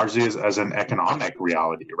see it largely as an economic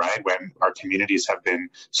reality, right? When our communities have been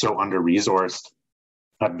so under-resourced,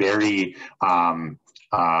 very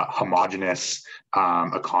homogenous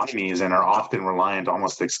economies, and are often reliant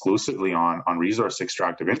almost exclusively on resource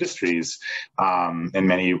extractive industries in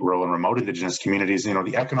many rural and remote Indigenous communities. You know,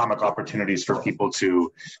 the economic opportunities for people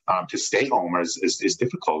to stay home is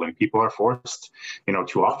difficult, and people are forced, you know,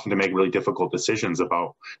 too often to make really difficult decisions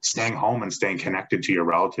about staying home and staying connected to your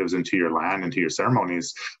relatives and to your land and to your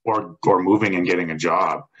ceremonies, or moving and getting a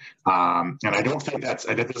job. And I don't think that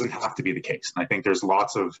doesn't have to be the case. I think there's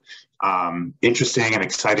lots of interesting and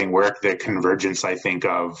exciting work, the convergence, I think,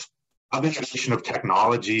 of innovation, of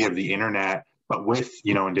technology, of the internet, but with,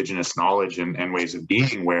 you know, Indigenous knowledge and ways of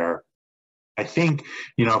being, where I think,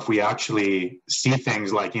 you know, if we actually see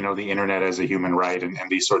things like, you know, the internet as a human right, and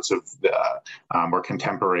these sorts of more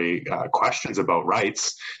contemporary questions about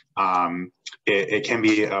rights, it can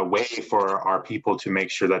be a way for our people to make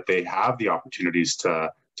sure that they have the opportunities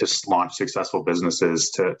to launch successful businesses,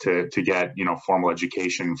 to get, you know, formal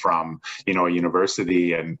education from, you know, a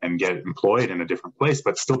university, and get employed in a different place,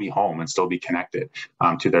 but still be home and still be connected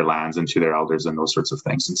to their lands and to their elders and those sorts of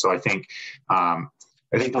things. And so I think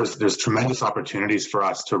I think there's tremendous opportunities for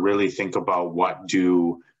us to really think about what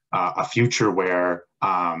do a future where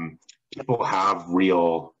people have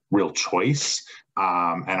real choice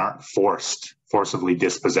and aren't forcibly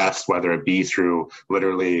dispossessed, whether it be through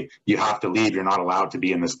literally you have to leave, you're not allowed to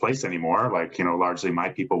be in this place anymore, like, you know, largely my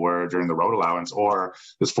people were during the road allowance, or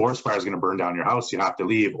this forest fire is going to burn down your house, you have to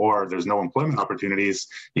leave, or there's no employment opportunities,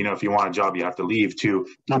 you know, if you want a job you have to leave, to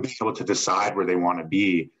be able to decide where they want to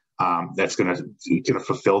be. That's going to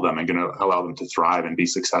fulfill them and going to allow them to thrive and be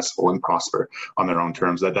successful and prosper on their own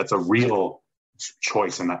terms. That's a real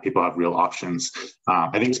choice, and that people have real options.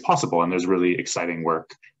 I think it's possible, and there's really exciting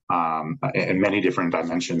work in many different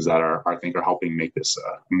dimensions that I think are helping make this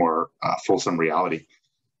a more fulsome reality.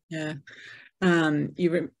 Yeah,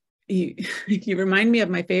 you remind me of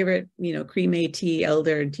my favorite, you know, Cree Métis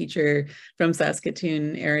elder and teacher from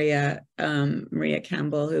Saskatoon area, Maria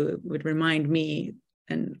Campbell, who would remind me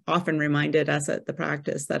and often reminded us at the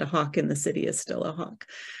practice that a hawk in the city is still a hawk.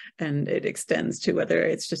 And it extends to whether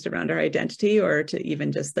it's just around our identity or to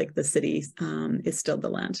even just like the city is still the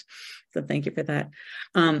land. So thank you for that.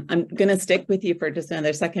 I'm going to stick with you for just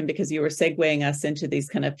another second, because you were segueing us into these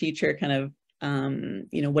kind of future kind of,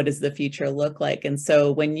 you know, what does the future look like? And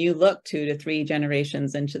so when you look 2 to 3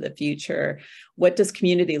 generations into the future, what does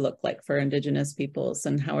community look like for Indigenous peoples,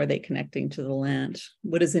 and how are they connecting to the land?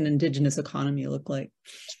 What does an Indigenous economy look like?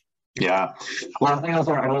 Yeah, well,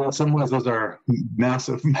 I know in some ways those are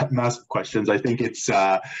massive questions. I think it's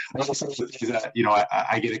also some of the things that, you know,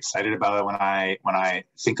 I get excited about it when I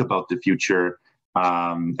think about the future,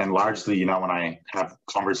 and largely, you know, when I have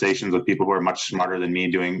conversations with people who are much smarter than me,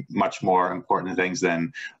 doing much more important things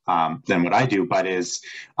than what I do, but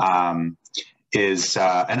one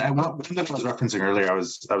that I was referencing earlier, I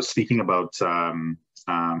was speaking about the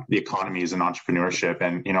economies and entrepreneurship,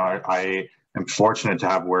 and you know, I'm fortunate to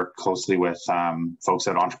have worked closely with folks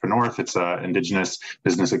at Entrepreneur. It's an Indigenous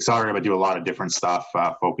Business Accelerator, but do a lot of different stuff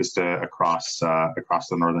focused across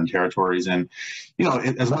the Northern Territories. And you know,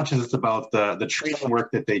 as much as it's about the training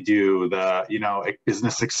work that they do, the, you know,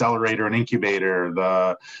 business accelerator and incubator,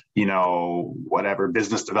 the, you know, whatever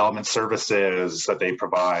business development services that they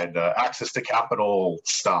provide, access to capital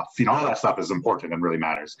stuff, you know, all that stuff is important and really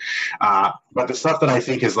matters. But the stuff that I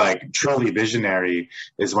think is like truly visionary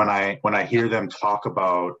is when I hear them talk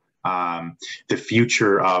about the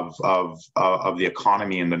future of the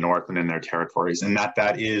economy in the North and in their territories, and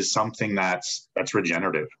that is something that's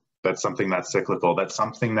regenerative. That's something that's cyclical. That's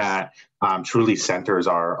something that truly centers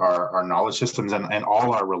our knowledge systems and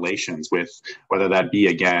all our relations with, whether that be,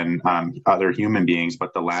 again, other human beings,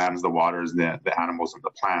 but the lands, the waters, the animals, and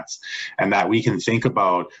the plants. And that we can think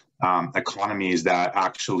about economies that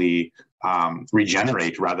actually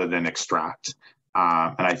regenerate rather than extract.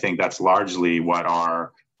 And I think that's largely what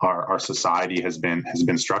our society has been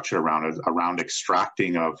structured around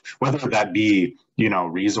extracting of, whether that be, you know,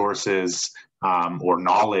 resources, or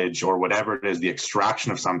knowledge, or whatever it is, the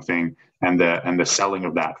extraction of something and the selling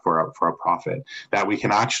of that for a profit. That we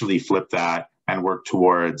can actually flip that and work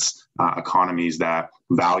towards economies that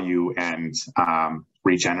value and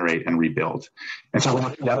regenerate and rebuild. And so when I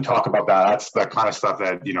hear them talk about that, that's the kind of stuff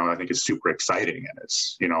that, you know, I think is super exciting, and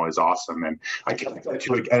it's, you know, is awesome. And I can think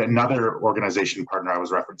to another organization partner I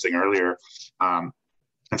was referencing earlier,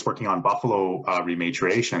 that's working on buffalo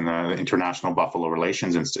rematriation, the International Buffalo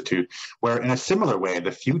Relations Institute, where in a similar way, the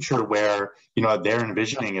future where, you know, they're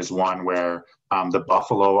envisioning is one where the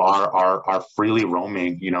buffalo are freely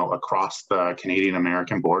roaming, you know, across the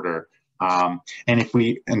Canadian-American border.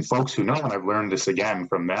 And folks who know, and I've learned this again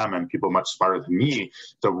from them and people much smarter than me,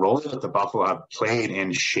 the role that the buffalo have played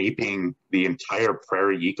in shaping the entire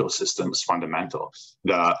prairie ecosystem is fundamental.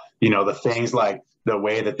 The things like the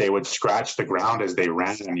way that they would scratch the ground as they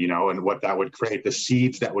ran, you know, and what that would create, the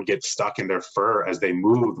seeds that would get stuck in their fur as they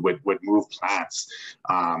moved would move plants.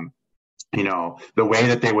 You know, the way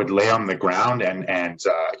that they would lay on the ground and I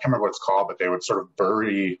can't remember what it's called, but they would sort of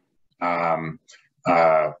bury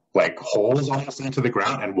like holes almost into the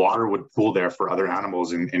ground, and water would pool there for other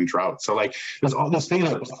animals in drought. So like there's all this thing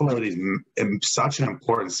that buffalo are such an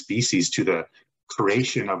important species to the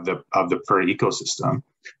creation of the prairie ecosystem,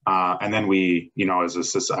 and then we, you know, as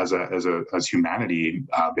humanity,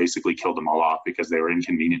 basically killed them all off because they were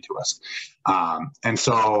inconvenient to us. And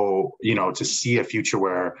so, you know, to see a future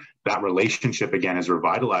where that relationship again is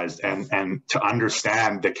revitalized, and to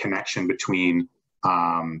understand the connection between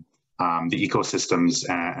the ecosystems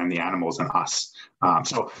and the animals and us.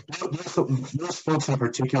 So those folks in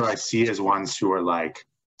particular I see as ones who are like,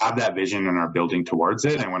 have that vision and are building towards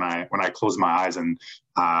it. And when I close my eyes and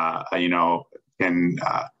you know, and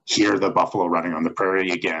hear the buffalo running on the prairie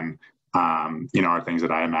again, are things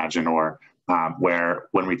that I imagine, or where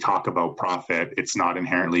when we talk about profit, it's not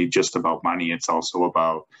inherently just about money. It's also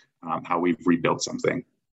about how we've rebuilt something.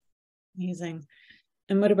 Amazing.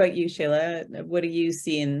 And what about you, Shayla? What do you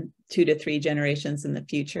see in 2 to 3 generations in the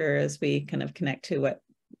future as we kind of connect to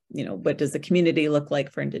what does the community look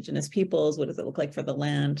like for Indigenous peoples? What does it look like for the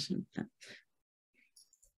land?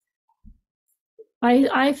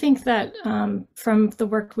 I think that from the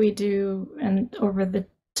work we do and over the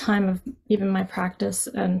time of even my practice,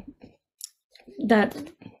 and that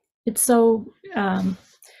it's so,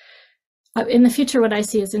 in the future, what I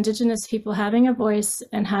see is Indigenous people having a voice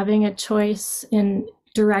and having a choice in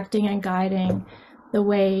directing and guiding the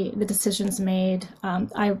way the decisions made.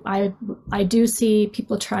 I do see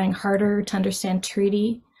people trying harder to understand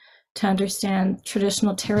treaty, to understand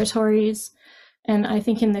traditional territories. And I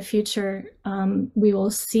think in the future, we will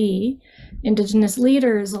see Indigenous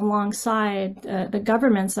leaders alongside the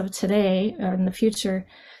governments of today or in the future,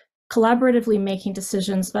 collaboratively making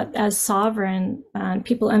decisions, but as sovereign, and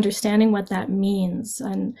people understanding what that means.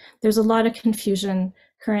 And there's a lot of confusion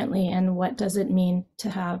currently, and what does it mean to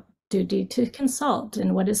have duty to consult,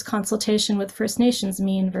 and what does consultation with First Nations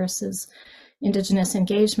mean versus Indigenous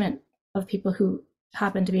engagement of people who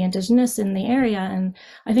happen to be Indigenous in the area. And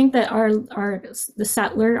I think that our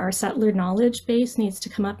settler knowledge base needs to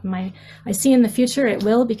come up. I see in the future it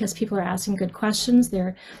will, because people are asking good questions.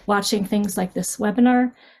 They're watching things like this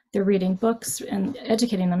webinar, they're reading books and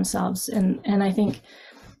educating themselves. And I think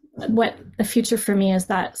what the future for me is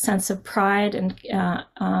that sense of pride and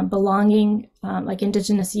belonging, like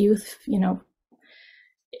Indigenous youth,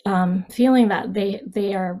 feeling that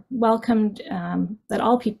they are welcomed, that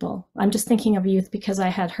all people, I'm just thinking of youth because I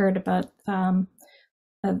had heard about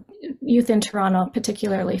youth in Toronto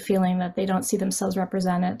particularly feeling that they don't see themselves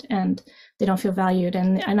represented and they don't feel valued.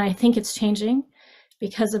 And I think it's changing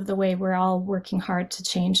because of the way we're all working hard to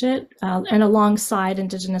change it, and alongside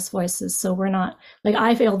Indigenous voices. So we're not, like,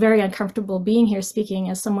 I feel very uncomfortable being here speaking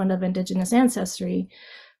as someone of Indigenous ancestry,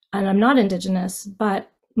 and I'm not Indigenous,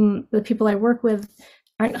 but the people I work with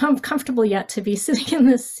aren't comfortable yet to be sitting in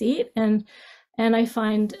this seat. And I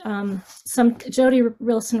find Jody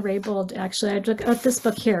Wilson-Raybould, actually, I took out this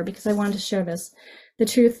book here because I wanted to share this, The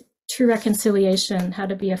True Reconciliation, How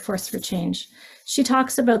to Be a Force for Change. She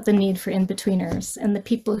talks about the need for in-betweeners and the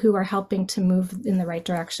people who are helping to move in the right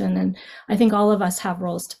direction. And I think all of us have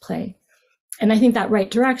roles to play. And I think that right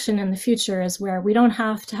direction in the future is where we don't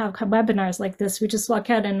have to have webinars like this. We just walk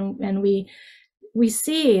out and we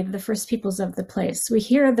see the First Peoples of the place. We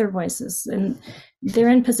hear their voices, and they're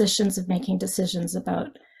in positions of making decisions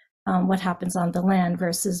about what happens on the land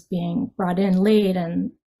versus being brought in late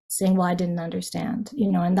and saying, well, I didn't understand,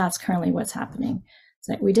 and that's currently what's happening. It's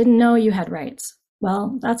like, we didn't know you had rights.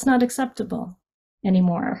 Well, that's not acceptable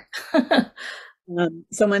anymore.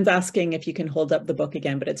 Someone's asking if you can hold up the book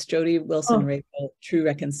again, but it's Jody Wilson-Raybould, True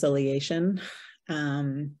Reconciliation.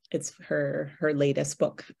 It's her latest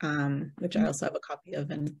book, which I also have a copy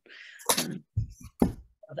of, and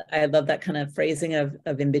I love that kind of phrasing of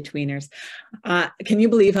in-betweeners. Can you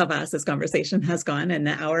believe how fast this conversation has gone? And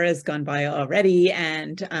the hour has gone by already,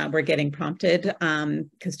 and we're getting prompted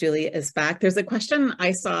because Julie is back. There's a question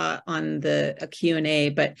I saw on a Q&A,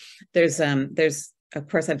 but there's of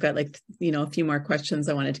course, I've got a few more questions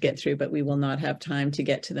I wanted to get through, but we will not have time to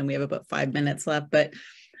get to them. We have about 5 minutes left, but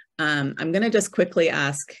I'm going to just quickly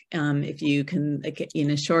ask if you can,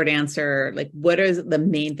 in a short answer, what are the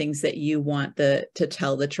main things that you want to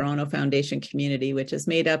tell the Toronto Foundation community, which is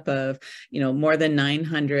made up of, more than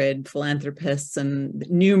 900 philanthropists and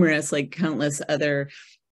numerous, countless other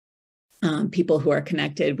people who are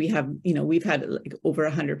connected. We have, we've had over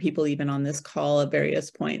 100 people even on this call at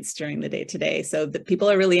various points during the day today. So the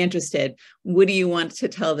people are really interested. What do you want to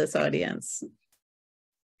tell this audience?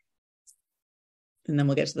 And then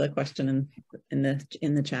we'll get to the question in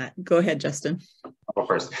the chat. Go ahead, Justin. I'll go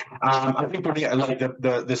first. I think for me,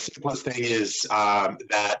 the simplest thing is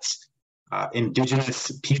that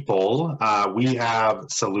Indigenous people, we have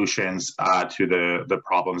solutions to the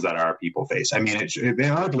problems that our people face. I mean, it may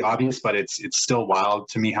not be obvious, but it's still wild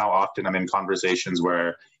to me how often I'm in conversations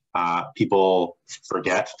where people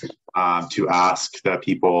forget to ask the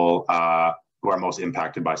people who are most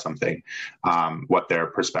impacted by something, what their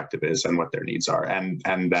perspective is and what their needs are. And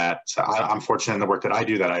that I'm fortunate in the work that I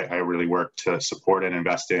do that I really work to support and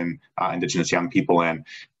invest in Indigenous young people and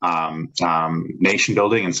nation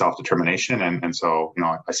building and self-determination. And so,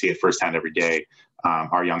 I see it firsthand every day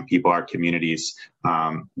our young people, our communities,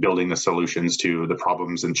 building the solutions to the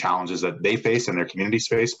problems and challenges that they face and their communities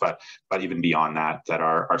face, but even beyond that, that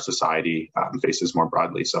our society faces more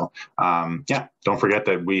broadly. So yeah, don't forget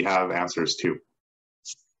that we have answers too.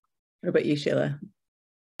 What about you, Sheila?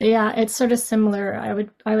 Yeah, it's sort of similar. I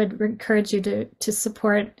would encourage you to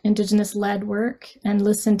support Indigenous-led work and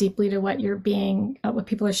listen deeply to what what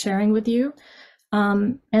people are sharing with you,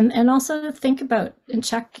 and also think about and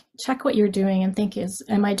check what you're doing and think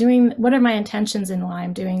what are my intentions in why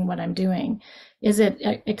I'm doing what I'm doing? Is it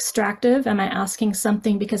extractive? Am I asking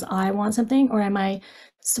something because I want something, or am I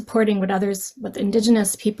supporting what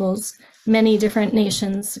Indigenous peoples, many different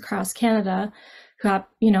nations across Canada,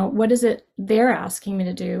 what is it they're asking me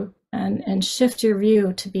to do, and shift your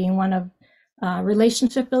view to being one of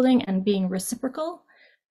relationship building and being reciprocal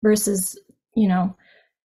versus,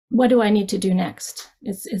 what do I need to do next?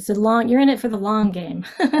 You're in it for the long game.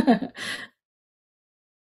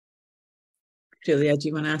 Julia, do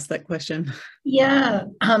you want to ask that question? Yeah,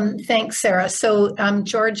 thanks, Sarah. So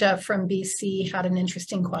Georgia from BC had an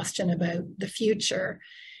interesting question about the future.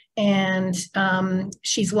 And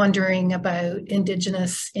she's wondering about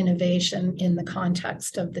Indigenous innovation in the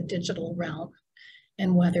context of the digital realm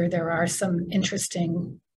and whether there are some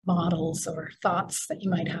interesting models or thoughts that you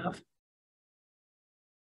might have.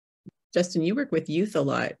 Justin, you work with youth a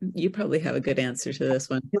lot. You probably have a good answer to this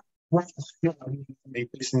one.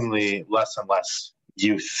 Increasingly less and less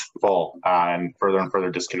youthful and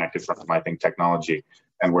further disconnected from, I think, technology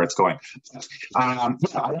and where it's going. I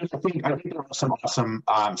think there are some awesome,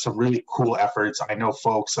 some really cool efforts. I know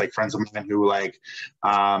folks like friends of mine who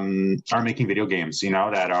are making video games,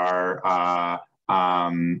 that are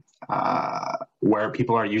where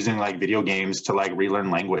people are using video games to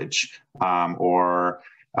relearn language, or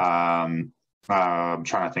I'm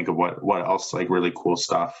trying to think of what else really cool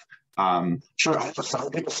stuff. Sure,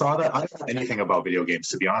 people saw that. I don't know anything about video games,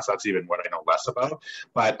 to be honest. That's even what I know less about.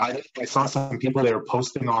 But I saw some people, they were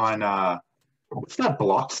posting on, what's that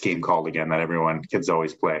blocks game called again that kids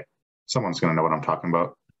always play? Someone's going to know what I'm talking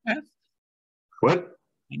about. Minecraft? What?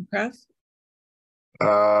 Minecraft?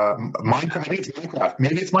 Minecraft. I think it's Minecraft.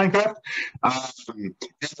 Maybe it's Minecraft.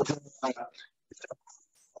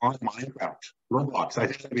 On Minecraft, Roblox. I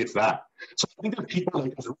think maybe it's that. So I think there are people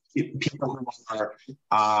who are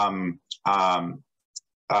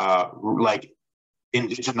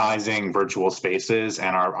indigenizing virtual spaces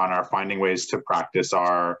and are finding ways to practice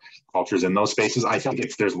our cultures in those spaces. I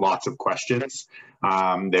think there's lots of questions.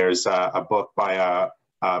 There's a book by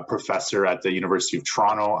a professor at the University of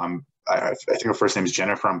Toronto. I think her first name is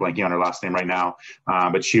Jennifer. I'm blanking on her last name right now.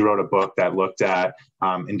 But she wrote a book that looked at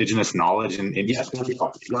Indigenous knowledge. And yes, you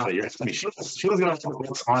got it. You're asking me. She was got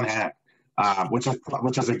books on hand, which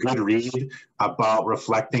is a good read about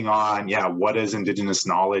reflecting on, what does Indigenous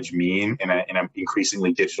knowledge mean in an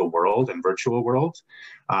increasingly digital world and virtual world.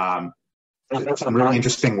 There's some really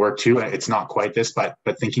interesting work too. It's not quite this, but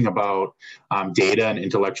thinking about data and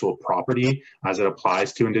intellectual property as it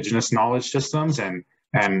applies to Indigenous knowledge systems.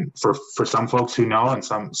 And for some folks who know, and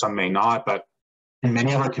some may not, but in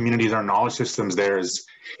many of our communities, our knowledge systems, there's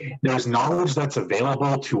knowledge that's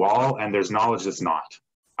available to all, and there's knowledge that's not.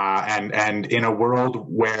 And in a world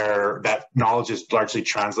where that knowledge is largely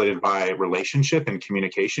translated by relationship and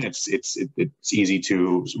communication, it's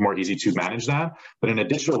more easy to manage that. But in a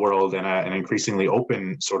digital world and an increasingly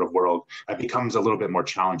open sort of world, it becomes a little bit more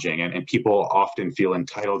challenging, and people often feel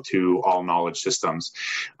entitled to all knowledge systems,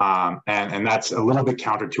 and that's a little bit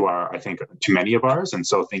counter to to many of ours. And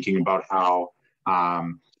so thinking about how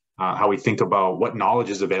we think about what knowledge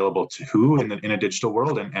is available to who in a digital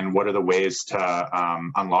world, and what are the ways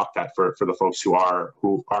to unlock that for the folks who are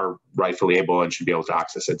rightfully able and should be able to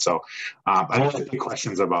access it. So I have a few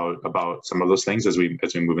questions about some of those things as we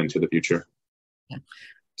move into the future. Yeah.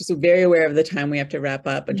 Just very aware of the time we have to wrap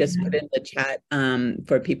up, but just put in the chat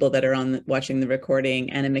for people that are watching the recording.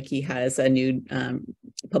 Anna Mickey has a new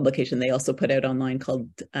publication they also put out online called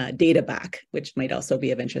Data Back, which might also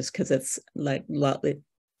be of interest because it's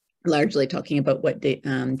largely talking about what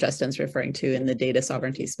Justin's referring to in the data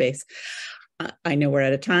sovereignty space. I know we're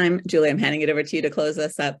out of time. Julie, I'm handing it over to you to close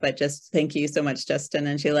us up, but just thank you so much, Justin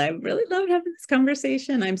and Sheila. I really loved having this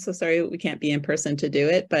conversation. I'm so sorry we can't be in person to do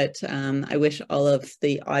it, but I wish all of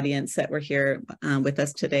the audience that were here with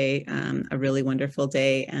us today a really wonderful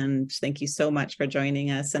day. And thank you so much for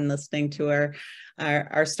joining us and listening to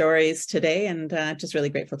our stories today. And just really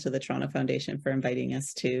grateful to the Toronto Foundation for inviting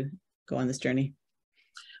us to go on this journey.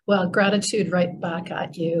 Well, gratitude right back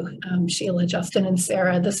at you, Sheila, Justin, and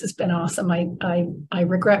Sarah. This has been awesome. I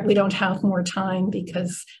regret we don't have more time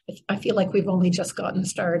because I feel like we've only just gotten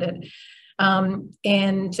started.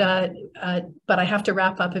 But I have to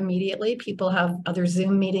wrap up immediately. People have other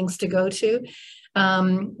Zoom meetings to go to.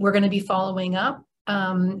 We're going to be following up,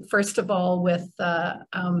 first of all, with a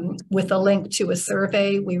link to a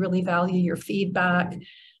survey. We really value your feedback.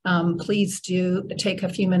 Please do take a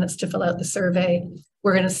few minutes to fill out the survey.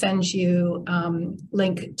 We're going to send you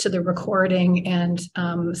link to the recording and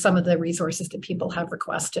some of the resources that people have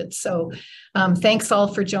requested. So thanks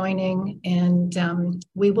all for joining, and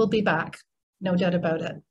we will be back, no doubt about it.